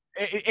good.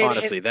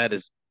 Honestly, that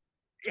is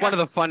one of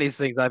the funniest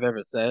things I've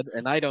ever said,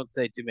 and I don't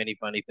say too many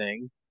funny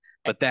things,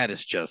 but that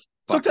is just.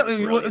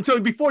 So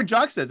before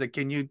Jock says it,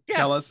 can you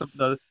tell us what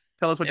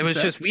it you was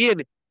said? just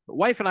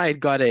wife and I had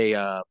got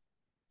a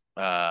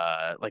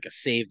like a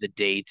save the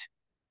date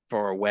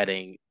for a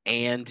wedding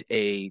and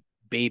a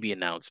baby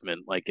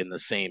announcement like in the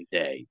same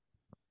day.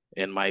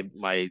 And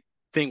my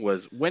thing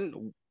was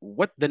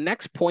what the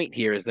next point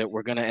here is that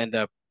we're going to end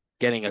up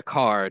getting a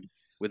card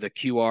with a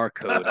QR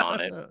code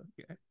on it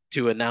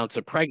to announce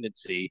a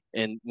pregnancy.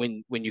 And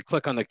when you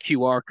click on the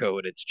QR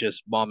code, it's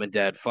just mom and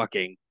dad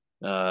fucking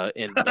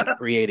and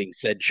creating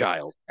said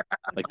child.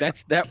 Like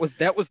that was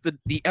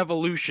the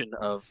evolution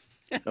of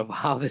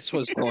how this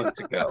was going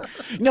to go.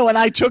 No, and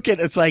I took it.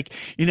 It's like,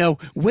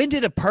 when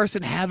did a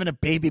person having a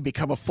baby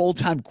become a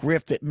full-time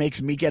grift that makes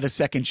me get a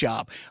second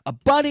job? A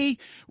buddy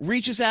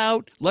reaches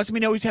out, lets me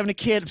know he's having a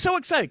kid. I'm so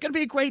excited. Going to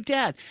be a great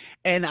dad.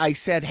 And I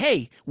said,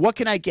 hey, what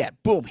can I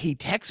get? Boom. He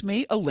texts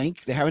me a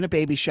link. They're having a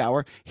baby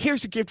shower.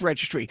 Here's a gift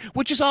registry,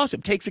 which is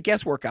awesome. Takes the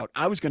guesswork out.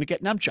 I was going to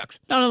get nunchucks.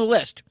 Not on the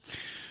list.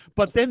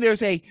 But then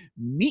there's a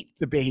meet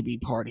the baby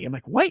party. I'm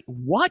like, wait,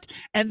 what?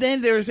 And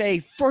then there's a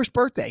first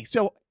birthday.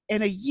 So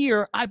in a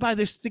year, I buy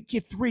this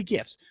get 3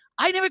 gifts.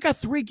 I never got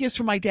 3 gifts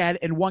from my dad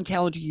in 1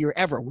 calendar year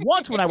ever.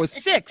 Once when I was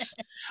 6,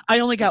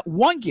 I only got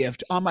 1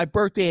 gift on my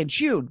birthday in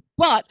June.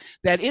 But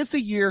that is the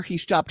year he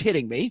stopped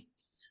hitting me.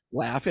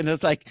 Laugh. And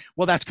it's like,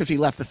 well, that's because he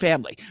left the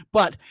family.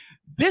 But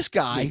this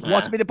guy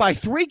wants me to buy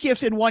 3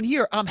 gifts in 1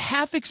 year. I'm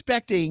half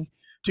expecting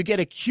to get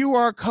a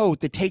QR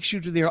code that takes you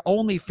to their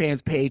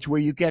OnlyFans page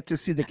where you get to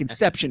see the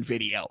conception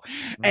video.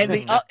 And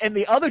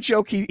the other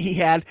joke he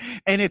had,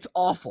 and it's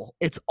awful.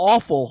 It's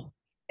awful.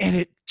 And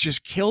it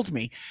just killed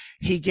me.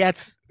 He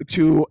gets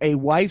to a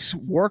wife's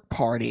work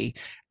party.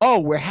 Oh,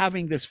 we're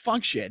having this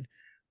function.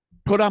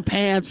 Put on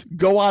pants,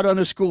 go out on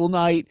a school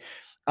night.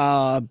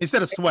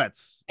 Instead of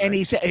sweats. And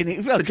he said,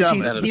 because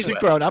he's a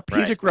grown up. Right.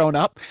 He's a grown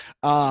up.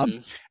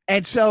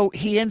 And so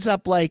he ends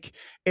up like,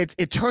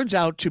 it turns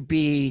out to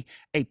be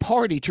a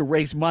party to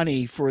raise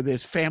money for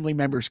this family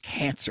member's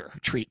cancer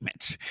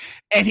treatments.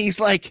 And he's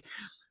like,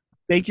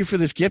 thank you for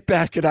this gift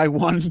basket I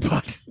won,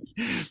 but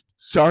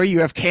sorry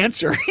you have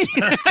cancer.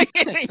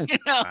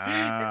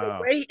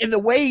 Wow. And the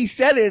way he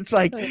said it, it's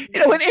like, and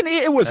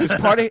it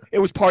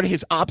was part of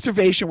his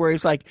observation where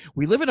he's like,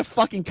 we live in a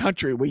fucking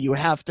country where you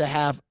have to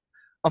have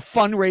a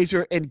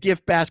fundraiser and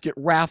gift basket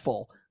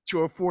raffle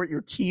to afford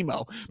your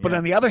chemo. But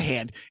on the other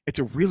hand, it's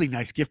a really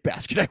nice gift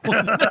basket.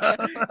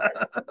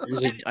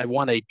 I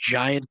won a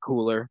giant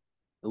cooler,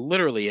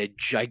 literally a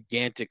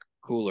gigantic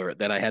cooler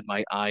that I had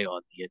my eye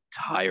on the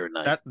entire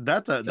night.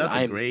 That's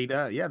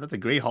a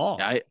great haul.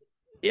 I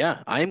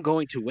am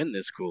going to win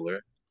this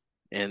cooler.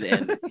 And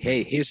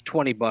hey, here's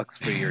 $20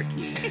 for your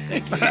key.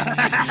 Thank you.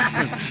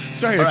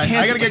 Sorry, all right,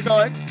 I gotta get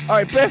going. All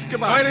right, Biff,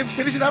 come on. All right,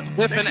 finish it up.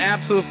 Biff, an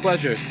absolute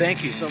pleasure.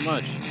 Thank you so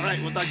much. All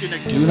right, we'll talk to you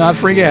next Do not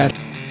forget,